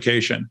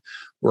deduplication,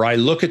 where I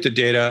look at the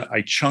data,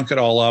 I chunk it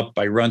all up,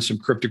 I run some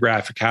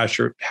cryptographic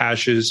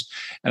hashes,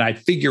 and I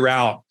figure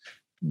out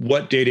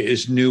what data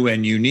is new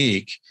and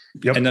unique.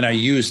 Yep. And then I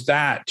use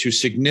that to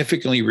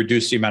significantly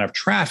reduce the amount of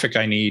traffic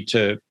I need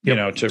to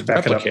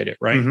replicate it,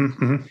 right?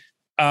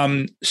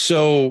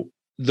 So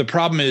the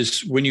problem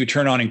is when you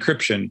turn on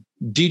encryption,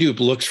 dedupe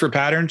looks for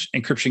patterns,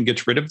 encryption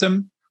gets rid of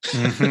them.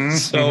 Okay.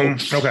 So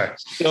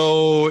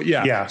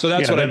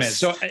that's what I meant.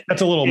 So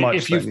that's a little much.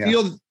 If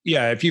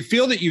you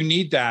feel that you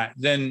need that,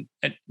 then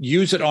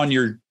use it on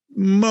your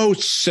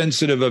most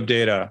sensitive of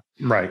data.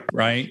 Right.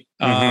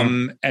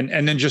 And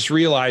then just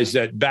realize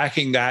that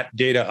backing that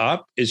data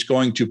up is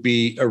going to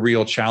be a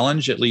real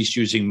challenge, at least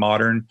using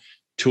modern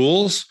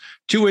tools.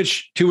 To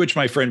which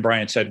my friend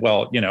Brian said,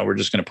 "Well, we're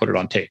just going to put it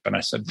on tape." And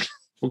I said,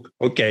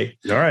 okay.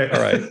 All right.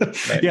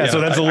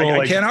 So that's a little.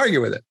 I can't argue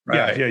with it.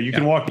 Right? Yeah. You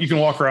can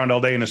walk around all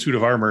day in a suit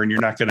of armor, and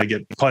you're not going to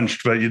get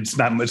punched. But it's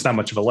not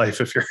much of a life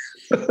if you're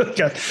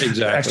got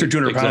extra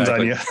 200 pounds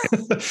on you.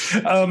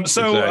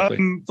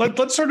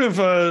 Let's sort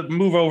of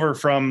move over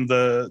from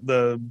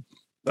the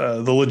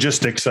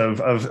logistics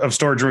of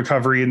storage and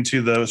recovery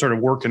into the sort of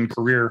work and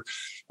career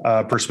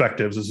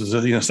perspectives. This is a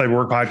cyber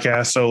work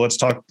podcast, so let's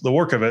talk the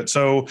work of it.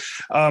 So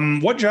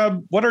what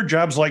are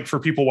jobs like for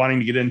people wanting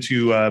to get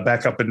into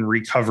backup and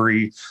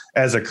recovery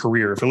as a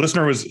career? If a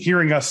listener was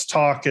hearing us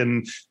talk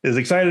and is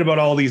excited about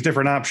all these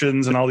different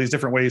options and all these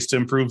different ways to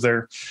improve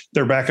their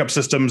backup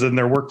systems in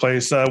their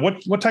workplace,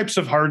 what types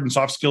of hard and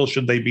soft skills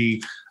should they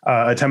be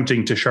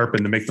attempting to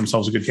sharpen to make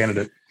themselves a good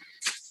candidate?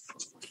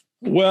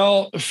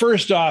 Well,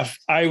 first off,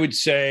 I would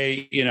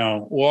say,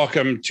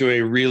 welcome to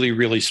a really,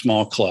 really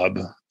small club.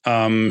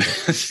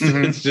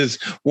 It's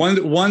just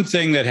one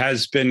thing that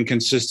has been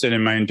consistent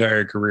in my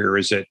entire career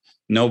is that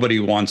nobody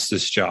wants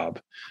this job.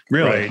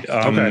 Really? Right.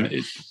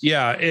 Okay.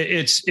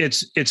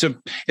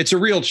 It's a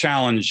real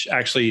challenge,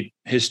 actually,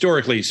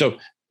 historically. So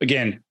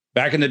again,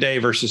 back in the day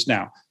versus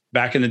now.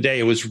 Back in the day,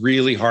 it was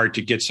really hard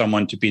to get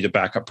someone to be the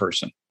backup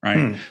person.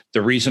 Right.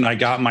 The reason I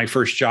got my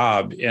first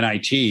job in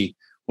IT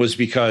was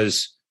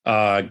because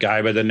a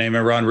guy by the name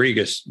of Ron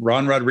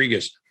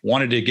Rodriguez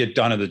wanted to get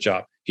done at the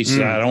job. He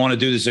said, I don't want to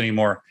do this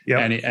anymore.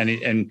 Yep. And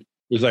he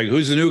was like,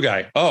 who's the new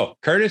guy? Oh,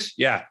 Curtis.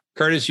 Yeah.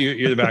 Curtis,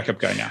 you're the backup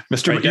guy now.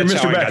 Mr. Right? You're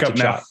Mr. Backup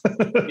now.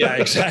 Yeah,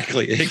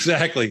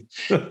 exactly.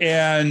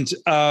 And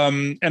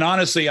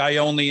honestly, I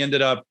only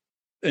ended up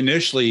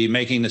initially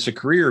making this a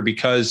career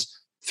because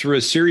through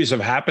a series of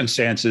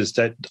happenstances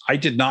that I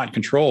did not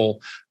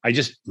control, I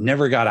just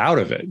never got out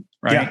of it.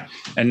 Right. Yeah.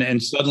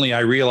 And suddenly I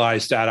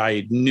realized that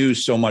I knew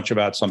so much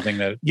about something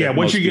that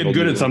once you get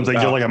good at something,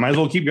 you're like, I might as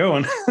well keep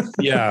going.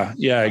 Yeah,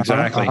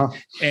 exactly.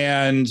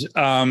 And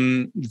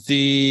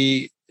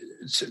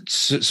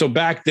so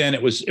back then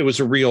it was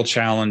a real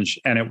challenge,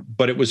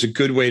 but it was a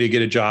good way to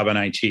get a job in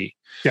IT.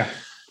 Yeah.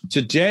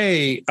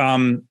 Today,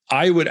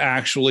 I would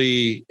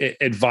actually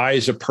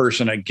advise a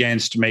person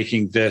against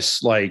making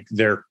this like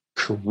their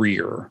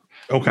career.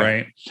 Okay.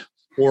 Right.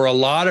 For a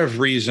lot of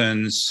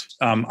reasons,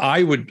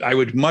 I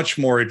would much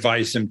more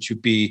advise them to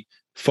be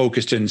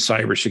focused in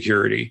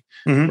cybersecurity,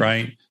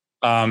 right?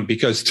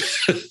 Because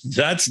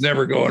that's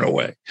never going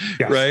away,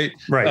 right?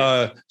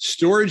 Right.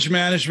 Storage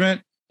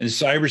management and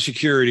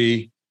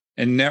cybersecurity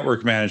and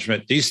network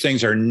management; these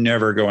things are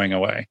never going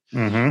away.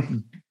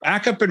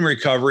 Backup and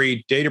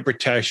recovery, data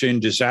protection,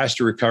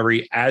 disaster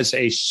recovery as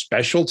a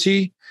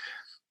specialty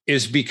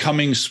is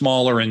becoming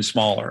smaller and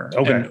smaller.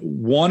 Okay. And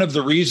one of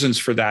the reasons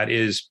for that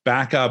is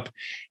backup.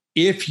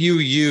 If you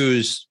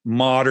use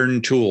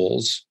modern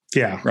tools,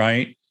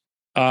 right.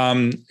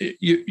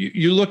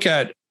 You look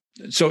at,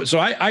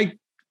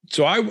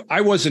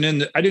 I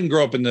wasn't I didn't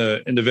grow up in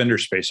the vendor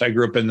space. I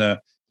grew up in the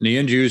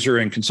end user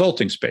and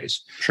consulting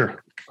space.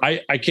 Sure.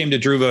 I came to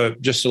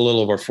Druva just a little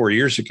over 4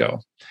 years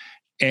ago.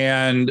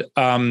 And,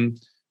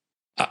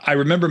 I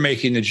remember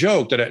making the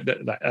joke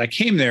that I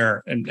came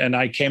there and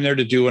I came there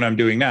to do what I'm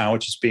doing now,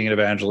 which is being an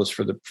evangelist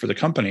for the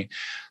company.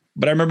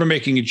 But I remember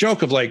making a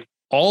joke of like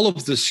all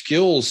of the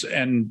skills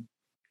and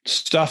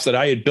stuff that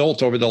I had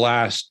built over the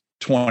last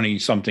 20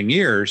 something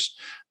years.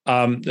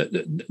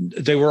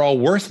 They were all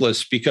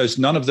worthless because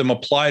none of them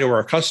apply to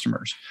our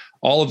customers.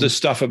 All of this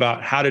stuff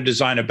about how to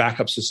design a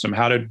backup system,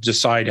 how to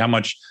decide how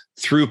much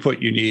throughput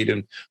you need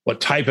and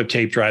what type of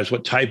tape drives,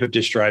 what type of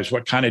disk drives,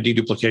 what kind of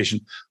deduplication,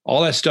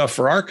 all that stuff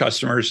for our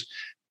customers,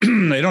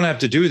 they don't have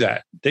to do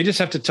that. They just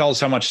have to tell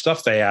us how much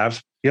stuff they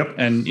have. Yep.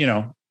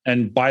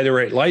 And buy the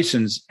right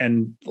license.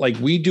 And like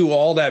we do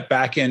all that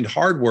back end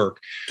hard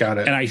work. Got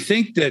it. And I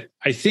think that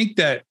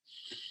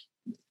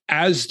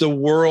as the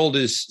world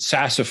is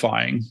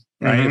SaaSifying,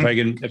 right?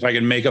 If I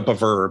can make up a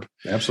verb.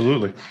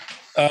 Absolutely.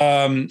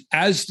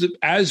 As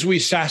we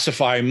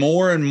SaaSify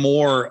more and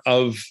more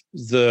of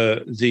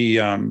the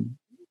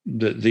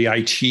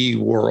IT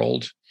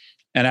world,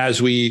 and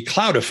as we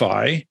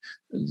cloudify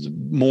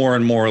more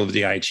and more of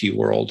the IT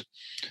world,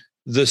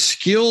 the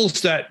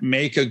skills that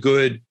make a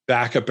good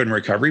backup and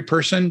recovery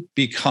person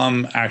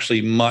become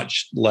actually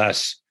much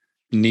less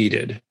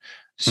needed.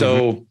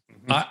 So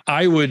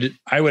I would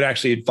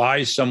actually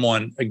advise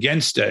someone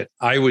against it.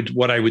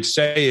 What I would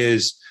say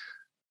is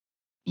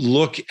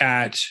look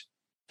at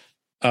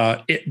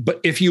it, but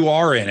if you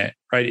are in it,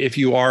 right? If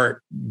you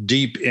are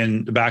deep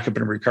in the backup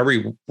and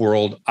recovery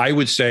world, I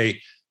would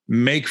say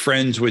make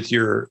friends with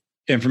your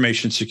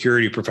information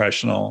security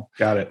professional.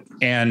 Got it.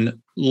 And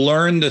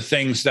learn the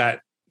things that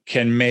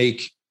can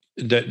make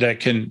that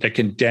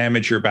can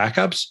damage your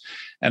backups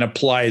and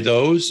apply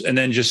those, and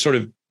then just sort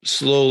of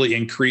slowly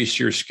increase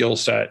your skill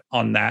set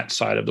on that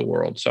side of the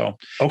world. So,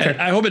 okay.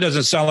 I hope it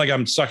doesn't sound like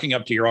I'm sucking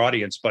up to your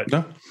audience, but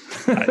no.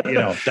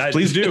 That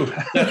please do.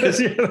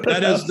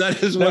 that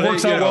is what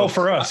works out well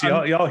for us.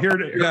 Y'all hear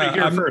it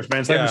here first,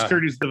 man.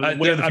 Cybersecurity is the way of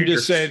the future. I'm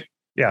just saying.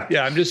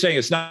 Yeah. I'm just saying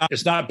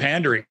it's not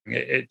pandering.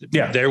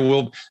 There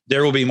will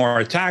be more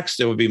attacks.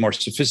 There will be more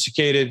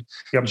sophisticated.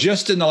 Yep.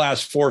 Just in the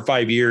last 4 or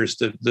 5 years,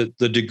 the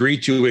degree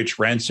to which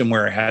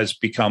ransomware has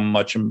become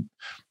much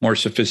more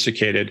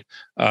sophisticated.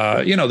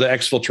 The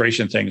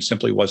exfiltration thing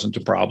simply wasn't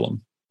a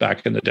problem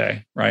back in the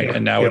day, right? Yep.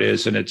 And now it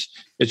is, and it's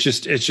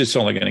just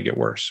only going to get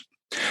worse.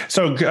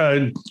 So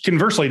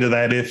conversely to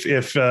that,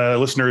 if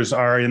listeners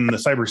are in the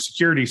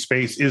cybersecurity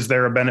space, is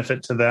there a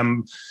benefit to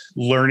them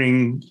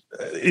learning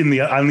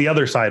on the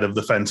other side of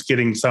the fence,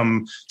 getting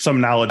some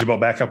knowledge about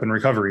backup and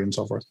recovery and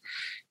so forth?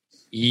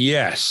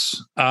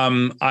 Yes,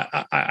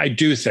 I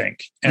do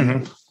think,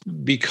 and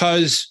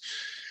because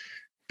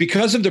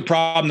of the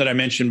problem that I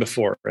mentioned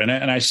before, and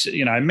I say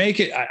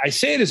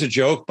it as a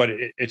joke, but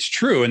it's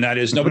true, and that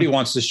is nobody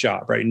wants this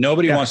job, right?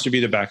 Nobody wants to be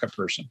the backup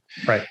person,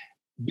 right?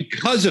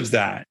 Because of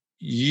that,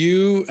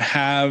 you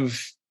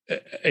have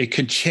a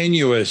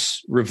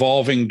continuous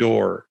revolving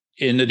door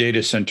in the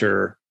data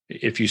center,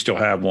 if you still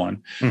have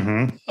one,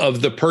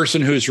 of the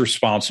person who's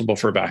responsible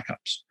for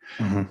backups,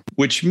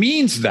 which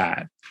means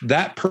that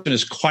that person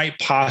is quite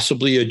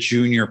possibly a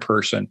junior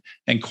person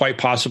and quite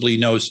possibly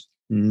knows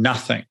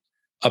nothing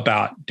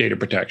about data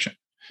protection.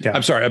 Yeah.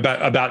 I'm sorry,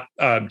 about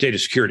data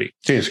security.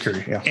 Data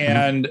security, yeah.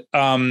 And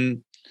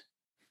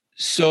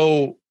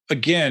so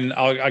again,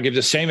 I'll give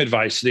the same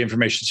advice to the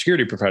information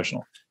security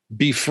professional.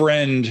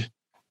 Befriend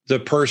the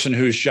person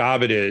whose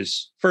job it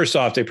is. First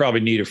off, they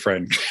probably need a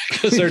friend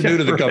because they're new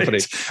to the company,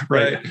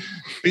 right?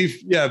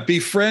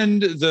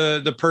 Befriend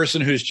the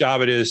person whose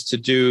job it is to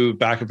do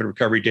backup and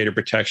recovery data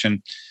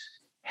protection.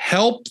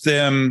 Help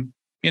them,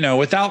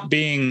 without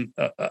being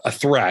a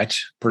threat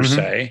per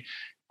se,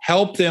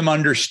 help them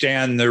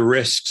understand the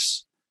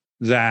risks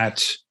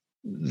that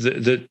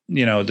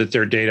that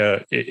their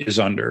data is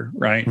under,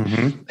 right?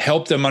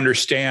 Help them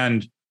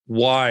understand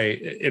why.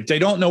 If they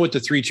don't know what the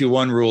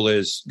 3-2-1 rule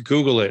is,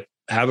 Google it.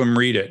 Have them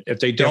read it. If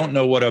they don't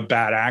know what a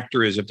bad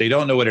actor is, if they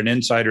don't know what an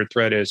insider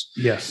threat is,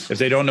 if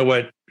they don't know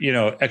what,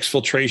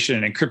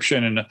 exfiltration and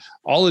encryption and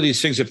all of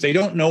these things, if they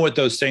don't know what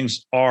those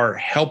things are,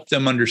 help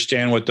them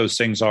understand what those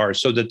things are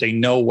so that they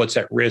know what's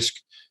at risk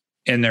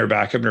in their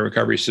backup and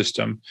recovery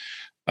system.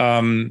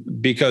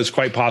 Because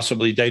quite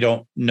possibly they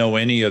don't know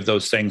any of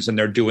those things and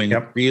they're doing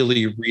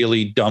really,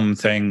 really dumb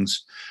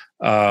things,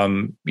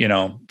 from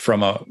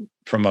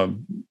a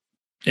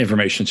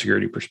information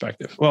security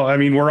perspective. Well, I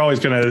mean, we're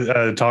always going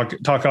to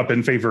talk up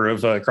in favor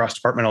of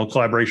cross-departmental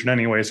collaboration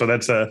anyway. So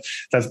that's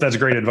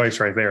great advice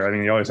right there. I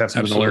mean, you always have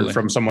something to learn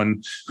from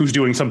someone who's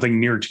doing something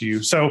near to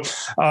you. So,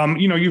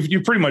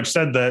 you've pretty much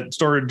said that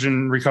storage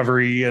and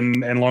recovery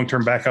and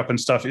long-term backup and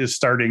stuff is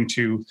starting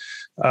to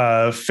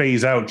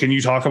phase out. Can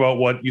you talk about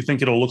what you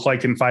think it'll look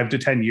like in 5 to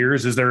 10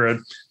 years?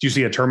 Do you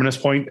see a terminus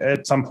point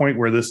at some point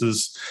where this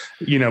is,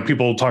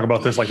 people talk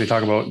about this like they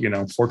talk about,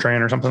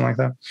 Fortran or something like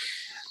that?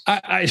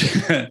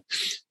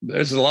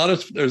 There's a lot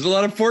of Fortran. There's a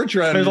lot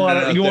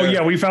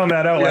of we found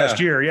that out last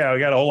year. Yeah, we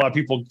got a whole lot of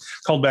people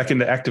called back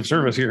into active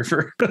service here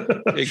for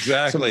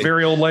exactly some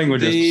very old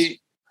languages.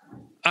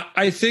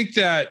 I think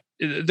that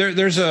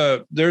there's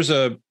a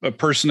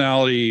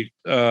personality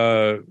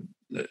at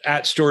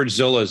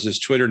Storagezilla is his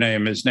Twitter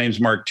name. His name's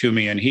Mark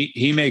Toomey, and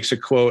he makes a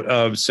quote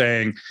of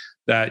saying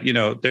that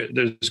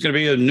there's going to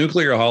be a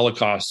nuclear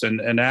holocaust,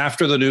 and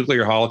after the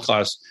nuclear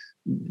holocaust,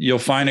 you'll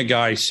find a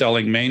guy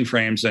selling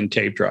mainframes and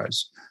tape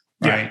drives,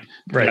 right?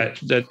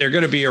 That they're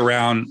going to be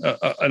around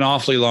an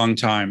awfully long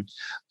time.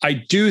 I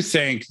do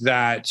think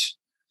that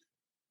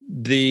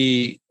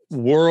the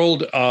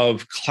world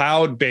of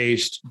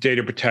cloud-based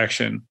data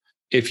protection,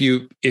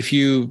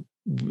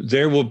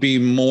 there will be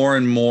more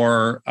and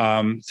more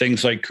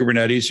things like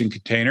Kubernetes and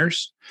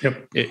containers.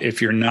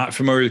 If you're not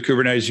familiar with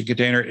Kubernetes and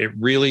container,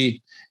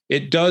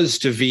 it does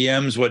to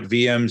VMs what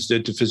VMs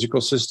did to physical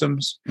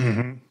systems.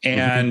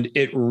 And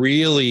it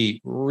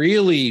really,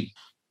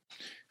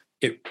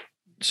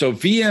 so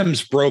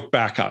VMs broke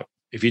back up.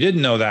 If you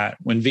didn't know that,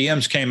 when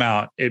VMs came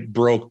out, it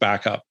broke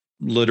back up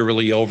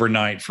literally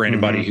overnight for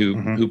anybody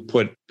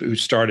who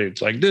started.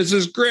 It's like, this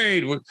is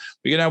great.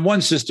 We can have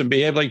one system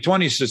behave like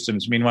 20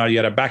 systems. Meanwhile, you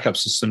had a backup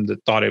system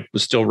that thought it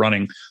was still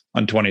running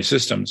on 20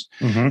 systems.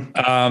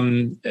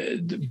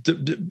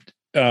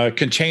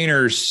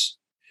 Containers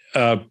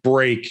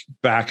break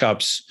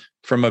backups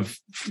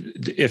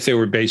if they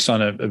were based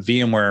on a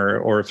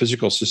VMware or a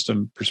physical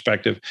system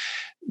perspective.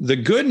 The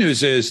good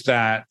news is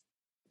that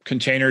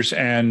containers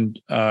and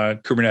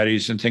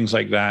Kubernetes and things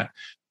like that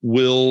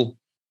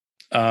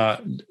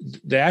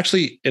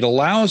it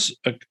allows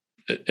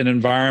an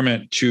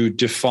environment to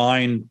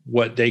define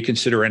what they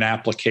consider an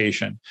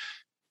application.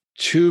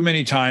 Too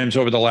many times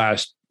over the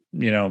last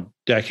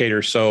decade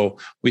or so,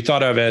 we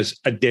thought of as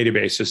a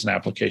database as an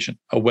application,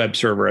 a web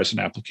server as an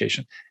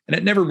application. And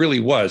it never really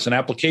was. An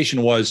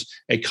application was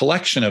a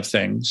collection of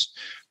things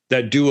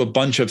that do a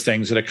bunch of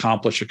things that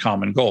accomplish a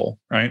common goal,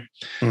 right?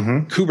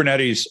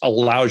 Kubernetes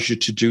allows you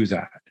to do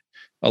that,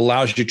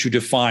 allows you to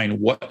define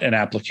what an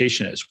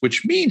application is,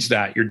 which means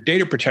that your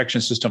data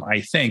protection system,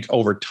 I think,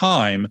 over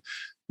time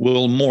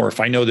will morph.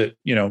 I know that,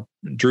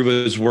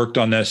 Dhruva has worked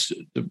on this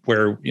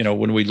where,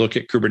 when we look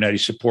at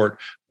Kubernetes support,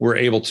 we're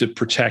able to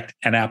protect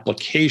an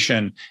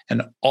application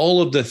and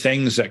all of the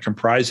things that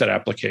comprise that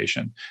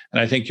application.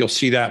 And I think you'll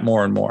see that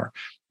more and more.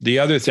 The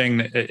other thing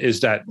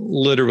is that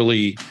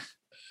literally,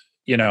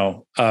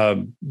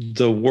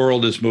 the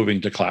world is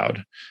moving to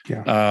cloud.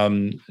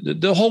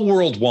 The whole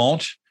world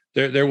won't.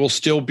 There will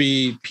still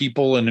be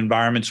people and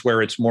environments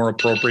where it's more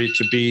appropriate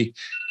to be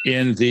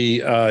in the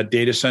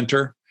data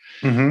center.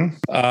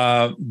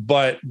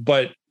 But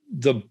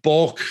the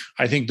bulk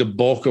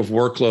of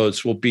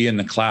workloads will be in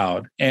the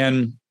cloud.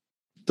 And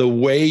the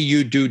way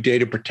you do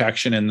data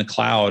protection in the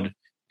cloud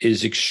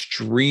is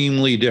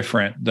extremely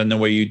different than the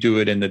way you do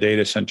it in the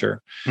data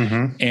center.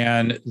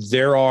 And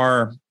there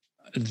are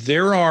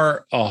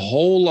a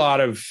whole lot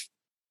of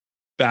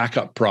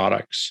backup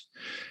products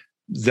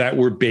that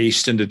were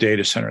based in the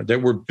data center,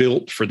 that were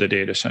built for the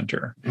data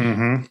center.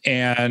 Mm-hmm.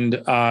 And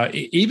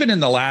even in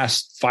the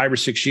last 5 or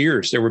 6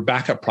 years, there were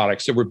backup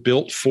products that were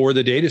built for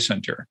the data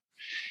center.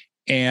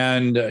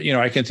 And,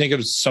 I can think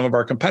of some of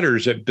our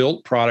competitors that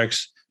built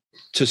products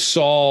to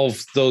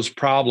solve those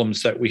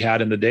problems that we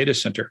had in the data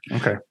center.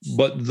 Okay.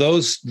 But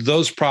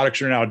those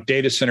products are now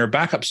data center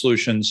backup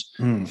solutions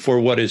for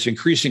what has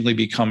increasingly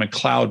become a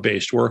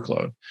cloud-based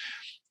workload.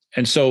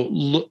 And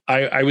so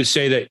I would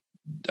say that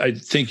I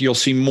think you'll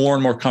see more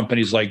and more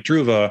companies like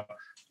Druva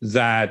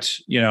that,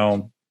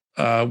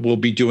 will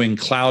be doing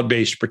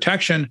cloud-based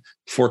protection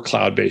for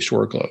cloud-based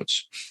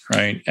workloads,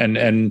 right? And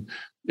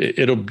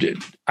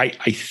I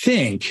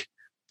think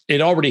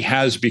it already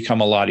has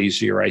become a lot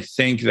easier. I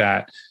think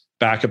that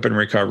backup and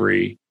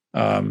recovery,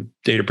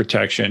 data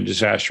protection,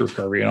 disaster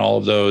recovery, and all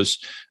of those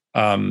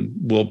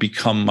will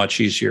become much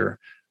easier.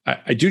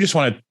 I do just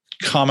want to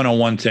comment on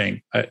one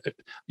thing.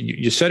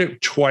 You said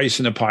it twice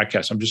in the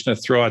podcast. I'm just going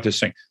to throw out this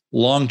thing: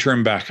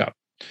 long-term backup.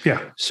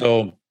 Yeah.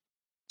 So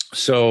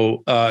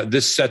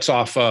this sets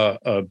off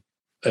a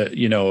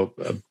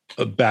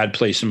bad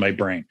place in my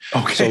brain.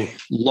 Okay. So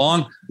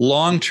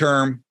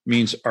long-term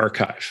means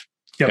archive.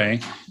 Yep. Okay.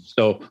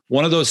 So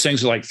one of those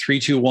things is like 3,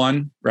 2,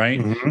 1, right?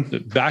 Mm-hmm. The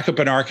backup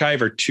and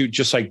archive are two,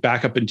 just like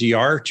backup and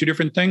DR, two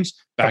different things.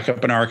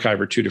 Backup and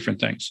archive are two different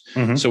things.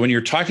 Mm-hmm. So when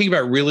you're talking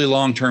about really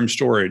long-term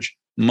storage,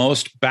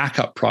 most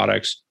backup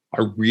products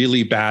are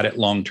really bad at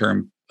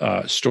long-term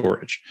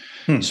storage.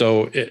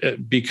 So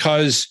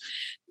because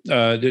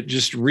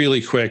just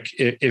really quick,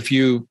 if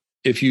you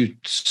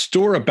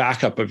store a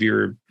backup of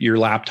your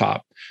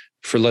laptop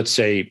for, let's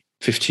say,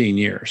 15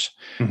 years,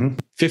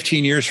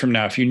 15 years from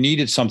now, if you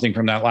needed something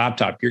from that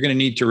laptop, you're going to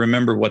need to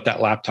remember what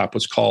that laptop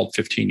was called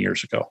 15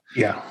 years ago.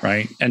 Yeah.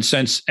 Right. And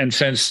since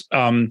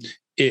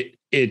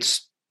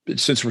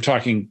we're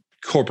talking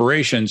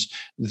corporations,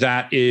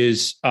 that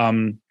is, you're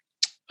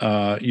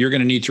going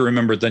to need to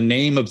remember the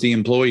name of the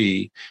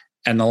employee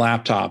and the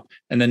laptop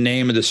and the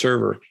name of the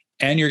server.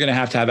 And you're going to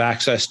have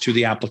access to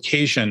the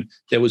application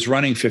that was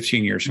running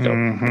 15 years ago.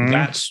 Mm-hmm.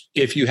 That's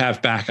if you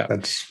have backup.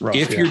 That's rough,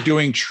 if you're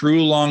doing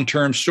true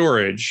long-term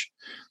storage,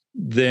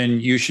 then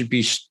you should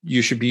be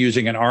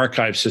using an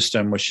archive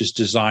system, which is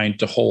designed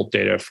to hold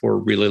data for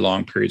really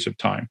long periods of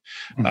time.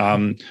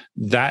 Mm-hmm.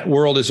 That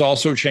world is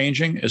also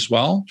changing as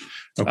well.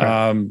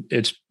 Okay.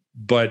 It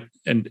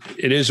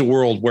is a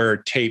world where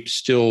tape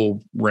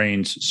still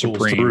reigns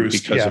supreme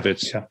because of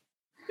its. Yeah.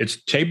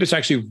 Tape is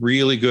actually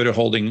really good at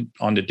holding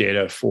onto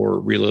data for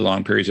really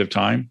long periods of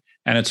time,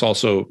 and it's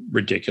also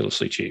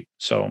ridiculously cheap.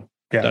 So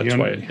that's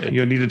why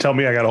you need to tell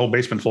me I got a whole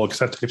basement full of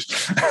cassette tapes,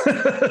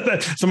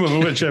 some of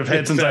which I've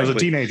had since I was a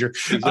teenager.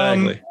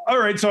 Exactly. All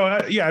right,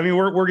 so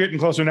we're getting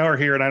close to an hour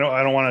here, and I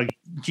don't want to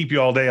keep you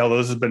all day, although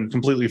this has been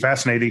completely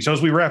fascinating. So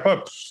as we wrap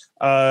up,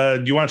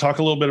 do you want to talk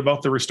a little bit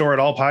about the Restore It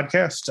All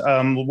podcast?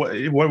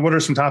 What are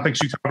some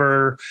topics you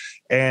cover?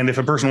 And if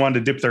a person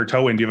wanted to dip their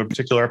toe in, do you have a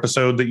particular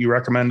episode that you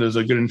recommend as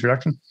a good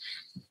introduction?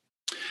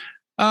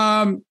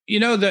 So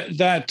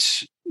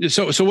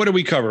what do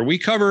we cover? We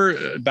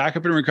cover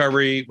backup and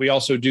recovery. We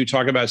also do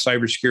talk about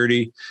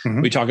cybersecurity.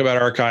 Mm-hmm. We talk about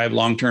archive,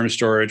 long-term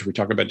storage. We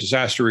talk about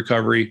disaster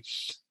recovery.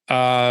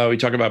 We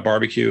talk about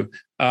barbecue.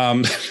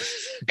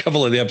 A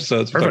couple of the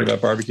episodes we talk about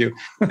barbecue.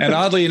 And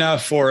oddly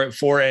enough,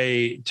 for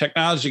a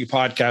technology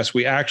podcast,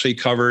 we actually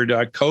covered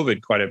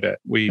COVID quite a bit.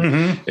 When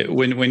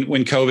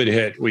COVID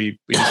hit, we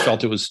just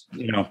felt it was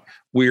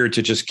weird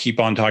to just keep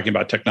on talking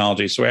about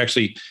technology. So we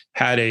actually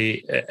had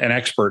an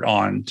expert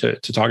on to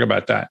talk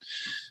about that.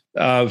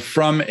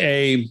 From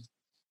a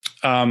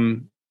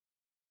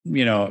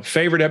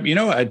favorite,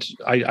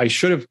 I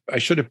should have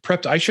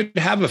prepped. I should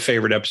have a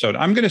favorite episode.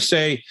 I'm going to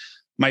say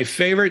my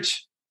favorite.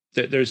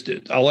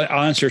 I'll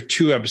answer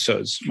 2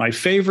 episodes. My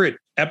favorite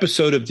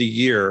episode of the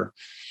year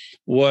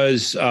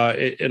was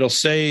it'll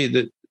say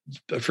that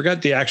I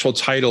forgot the actual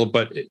title,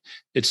 but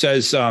it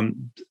says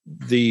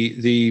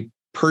the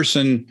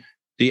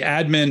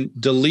admin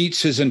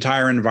deletes his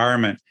entire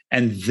environment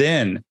and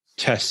then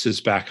tests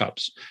his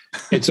backups.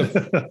 It's a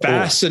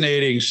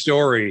fascinating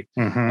story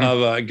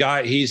of a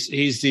guy.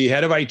 He's the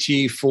head of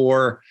IT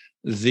for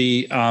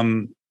the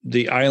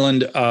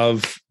island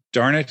of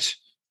Darnit.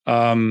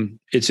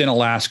 It's in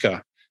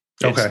Alaska.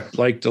 It's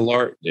like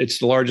it's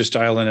the largest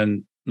island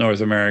in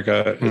North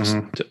America.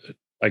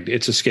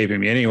 It's escaping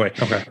me anyway.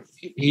 Okay.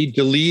 He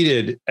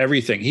deleted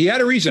everything. He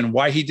had a reason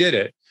why he did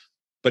it,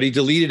 but he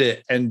deleted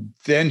it and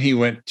then he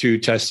went to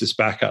test his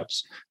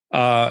backups.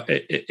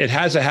 It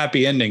has a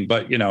happy ending,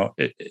 but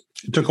it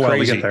took a while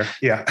to get there.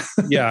 Yeah.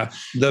 Yeah.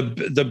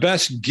 The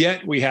best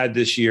get we had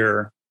this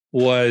year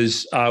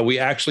was we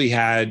actually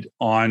had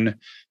on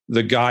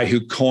the guy who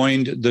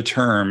coined the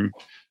term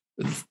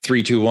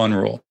 3-2-1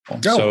 rule.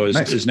 So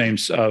his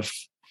name's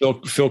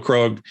Phil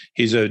Krogh.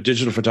 He's a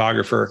digital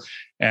photographer.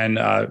 And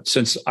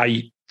since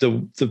the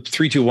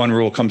 3-2-1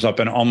 rule comes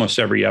up in almost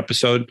every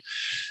episode,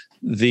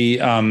 the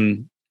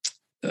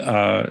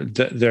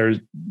there,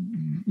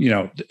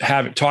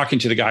 talking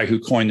to the guy who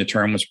coined the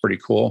term was pretty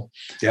cool.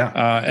 Yeah.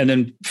 And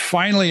then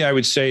finally, I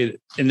would say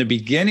in the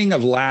beginning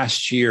of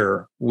last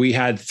year, we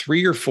had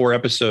 3 or 4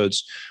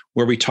 episodes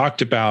where we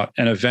talked about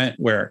an event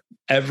where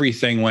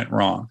everything went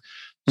wrong.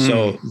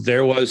 So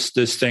there was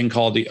this thing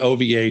called the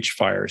OVH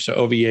fire. So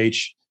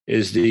OVH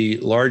is the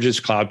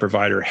largest cloud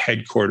provider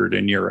headquartered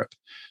in Europe,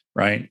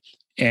 right?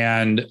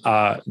 And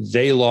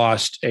they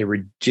lost a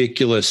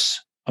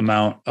ridiculous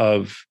amount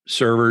of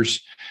servers,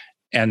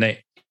 and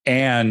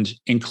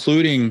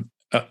including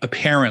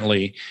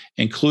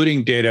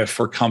data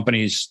for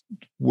companies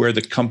where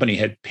the company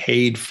had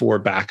paid for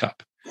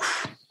backup.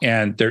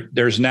 And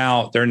they're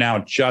now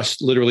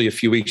just literally a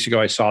few weeks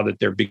ago, I saw that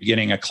they're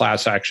beginning a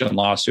class action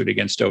lawsuit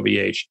against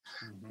OVH.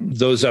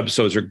 Those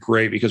episodes are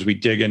great because we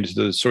dig into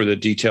the sort of the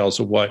details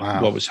of what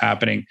was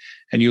happening,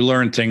 and you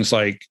learn things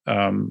like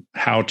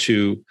how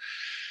to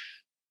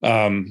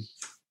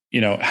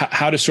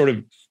sort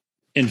of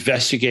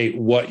investigate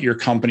what your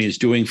company is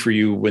doing for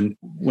you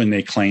when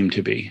they claim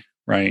to be,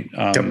 right.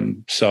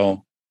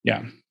 So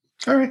yeah.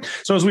 All right.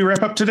 So as we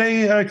wrap up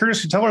today,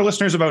 Curtis, tell our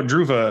listeners about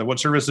Druva,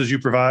 what services you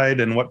provide,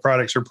 and what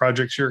products or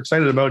projects you're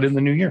excited about in the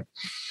new year.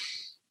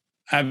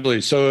 Absolutely.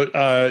 So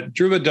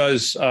Druva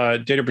does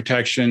data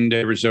protection,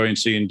 data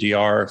resiliency, and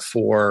DR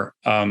for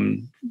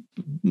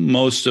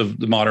most of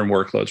the modern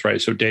workloads,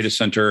 right? So data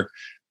center,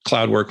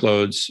 cloud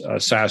workloads,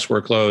 SaaS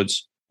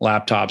workloads,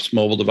 laptops,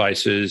 mobile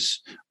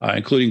devices,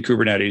 including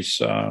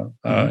Kubernetes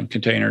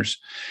containers.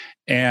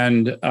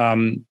 And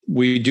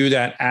we do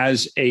that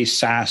as a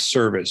SaaS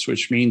service,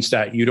 which means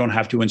that you don't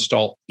have to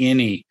install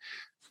any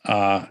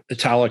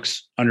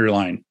italics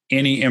underline,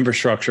 any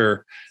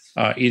infrastructure,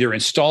 either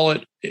install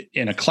it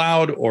in a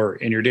cloud or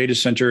in your data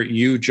center.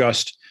 You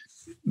just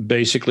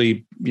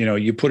basically,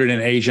 you put it in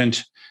an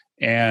agent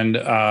and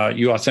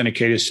you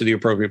authenticate us to the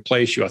appropriate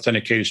place. You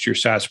authenticate us to your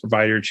SaaS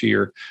provider, to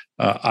your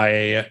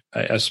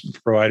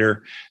IaaS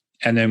provider.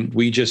 And then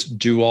we just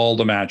do all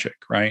the magic,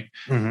 right?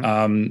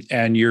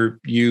 And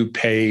you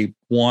pay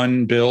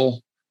one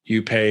bill.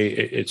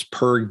 It's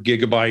per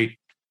gigabyte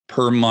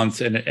per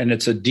month, and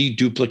it's a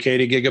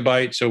deduplicated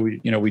gigabyte. So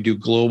we do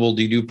global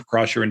dedupe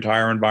across your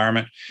entire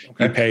environment.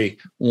 Okay. You pay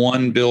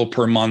one bill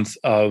per month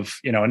of,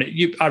 and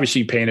you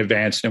obviously pay in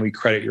advance, and we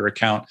credit your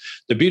account.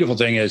 The beautiful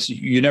thing is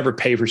you never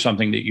pay for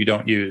something that you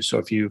don't use. So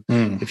if you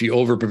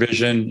over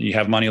provision, you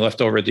have money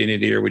left over at the end of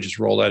the year, we just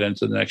roll that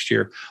into the next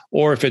year.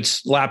 Or if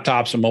it's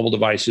laptops and mobile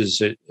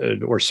devices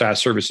or SaaS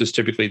services,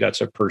 typically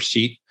that's a per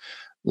seat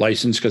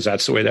license because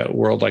that's the way that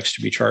world likes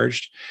to be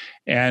charged.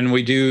 And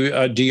we do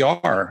a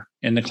DR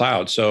in the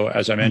cloud. So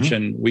as I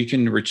mentioned, we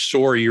can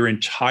restore your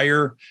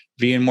entire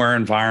VMware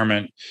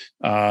environment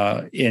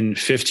in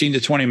 15 to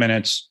 20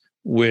 minutes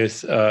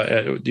with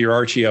your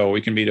RTO.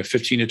 We can meet a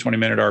 15 to 20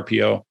 minute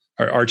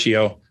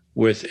RTO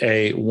with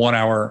a 1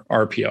 hour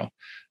RPO.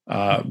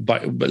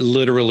 But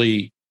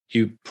literally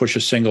you push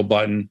a single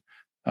button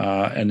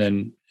and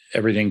then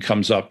everything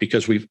comes up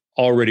because we've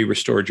already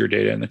restored your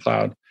data in the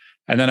cloud.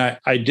 And then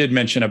I did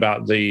mention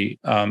about the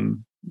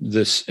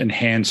this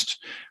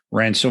enhanced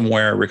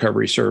ransomware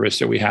recovery service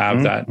that we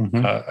have that,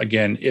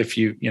 again, if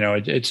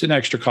it's an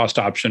extra cost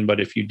option, but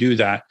if you do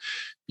that,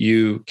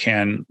 you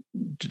can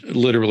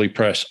literally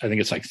press, I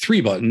think it's like 3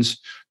 buttons,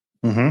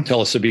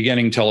 tell us the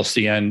beginning, tell us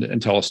the end,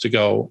 and tell us to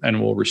go,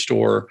 and we'll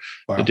restore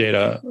the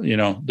data,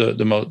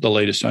 the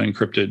latest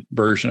unencrypted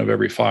version of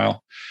every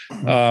file.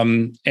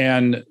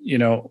 And,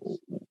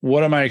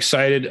 what am I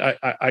excited?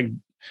 I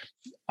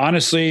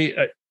honestly,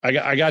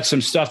 I got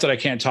some stuff that I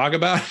can't talk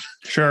about.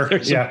 Sure.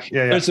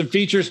 There's some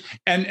features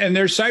and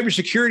they're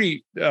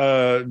cybersecurity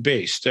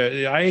based.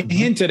 I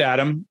hinted at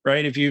them,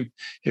 right? If you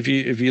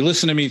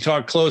listen to me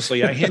talk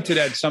closely, I hinted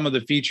at some of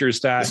the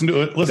features that listen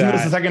to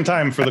this the second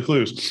time for the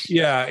clues.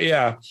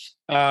 Yeah.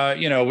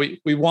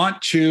 We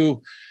want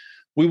to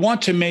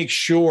make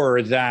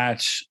sure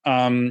that,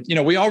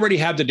 we already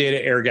have the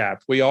data air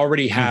gap. We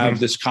already have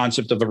this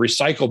concept of a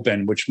recycle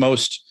bin, which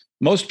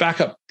most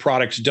backup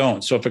products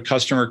don't. So if a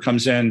customer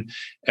comes in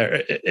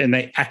and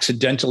they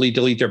accidentally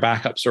delete their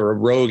backups, or a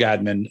rogue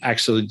admin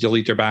accidentally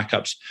delete their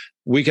backups,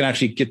 we can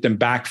actually get them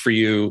back for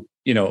you,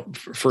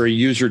 for a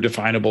user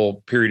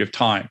definable period of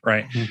time,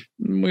 right?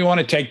 We want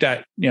to take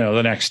that,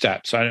 the next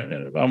step. So I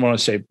don't want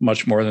to say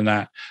much more than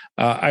that.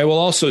 I will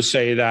also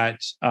say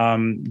that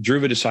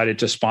Druva decided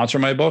to sponsor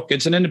my book.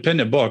 It's an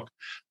independent book.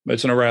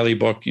 It's an O'Reilly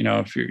book,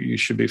 if you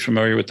should be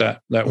familiar with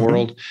that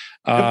world.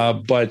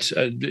 But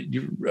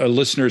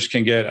listeners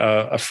can get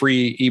a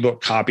free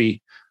ebook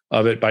copy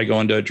of it by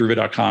going to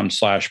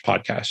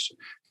druva.com/podcast.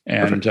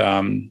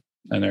 And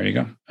there you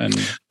go. And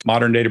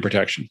modern data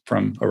protection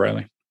from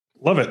O'Reilly.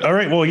 Love it. All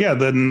right. Well, yeah.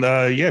 Then,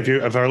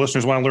 if our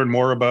listeners want to learn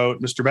more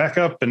about Mr.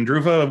 Backup and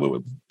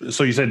Druva,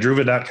 so you said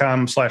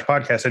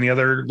druva.com/podcast. Any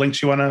other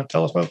links you want to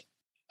tell us about?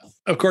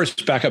 Of course,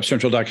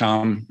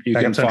 backupcentral.com. You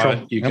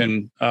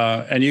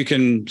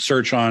can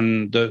search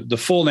on the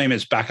full name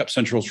is Backup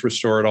Central's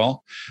Restore It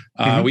All.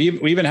 We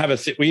even have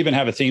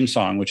a theme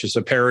song, which is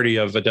a parody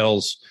of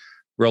Adele's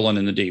 "Rolling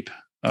in the Deep."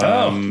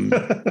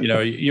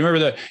 You remember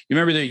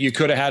that you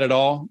could have had it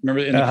all.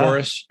 Remember in the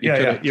chorus?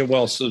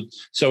 Well,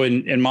 so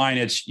in mine,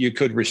 it's you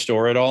could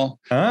restore it all.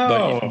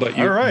 But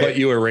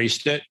you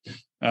erased it.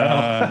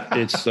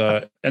 It's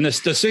and the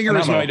singer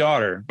is my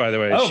daughter, by the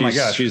way. Oh my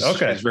gosh. She's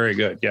very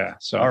good. Yeah.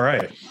 So all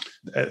right.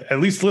 At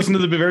least listen to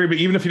the very,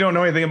 even if you don't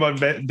know anything about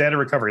data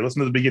recovery,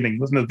 listen to the beginning,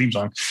 listen to the theme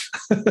song.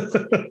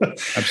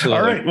 Absolutely.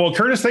 All right. Well,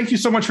 Curtis, thank you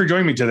so much for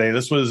joining me today.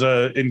 This was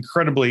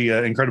incredibly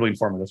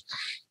informative.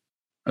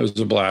 It was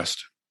a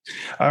blast.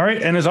 All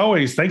right. And as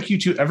always, thank you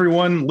to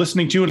everyone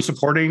listening to and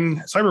supporting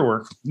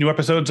Cyberwork. New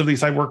episodes of the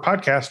Cyberwork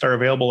podcast are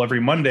available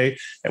every Monday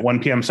at 1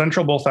 p.m.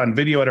 Central, both on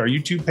video at our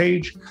YouTube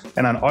page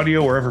and on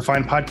audio wherever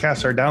fine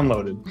podcasts are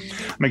downloaded.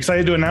 I'm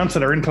excited to announce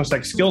that our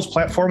InfoSec Skills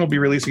platform will be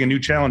releasing a new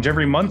challenge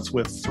every month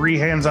with 3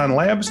 hands-on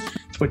labs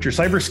to put your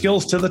cyber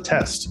skills to the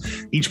test.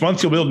 Each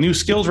month, you'll build new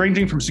skills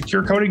ranging from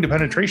secure coding to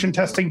penetration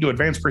testing to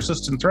advanced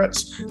persistent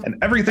threats and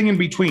everything in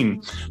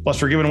between.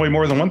 Plus, we're giving away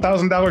more than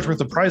 $1,000 worth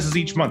of prizes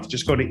each month.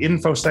 Just go to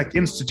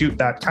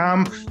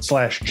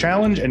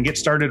infosecinstitute.com/challenge and get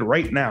started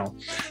right now.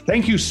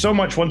 Thank you so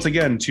much once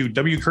again to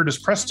W. Curtis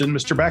Preston,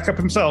 Mr. Backup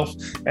himself,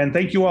 and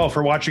thank you all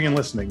for watching and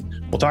listening.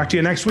 We'll talk to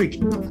you next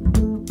week.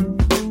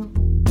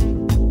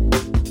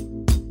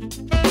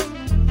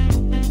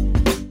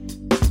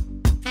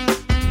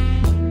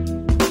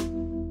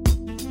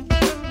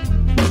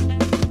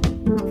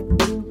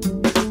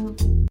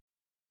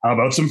 How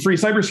about some free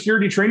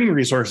cybersecurity training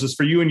resources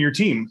for you and your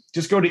team?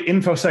 Just go to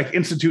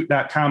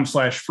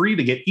infosecinstitute.com/free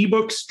to get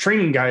ebooks,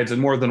 training guides,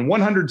 and more than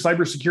 100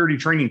 cybersecurity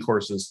training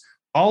courses,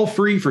 all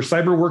free for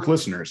Cyberwork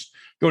listeners.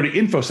 Go to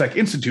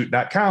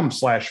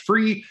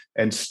infosecinstitute.com/free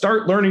and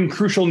start learning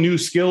crucial new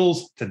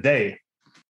skills today.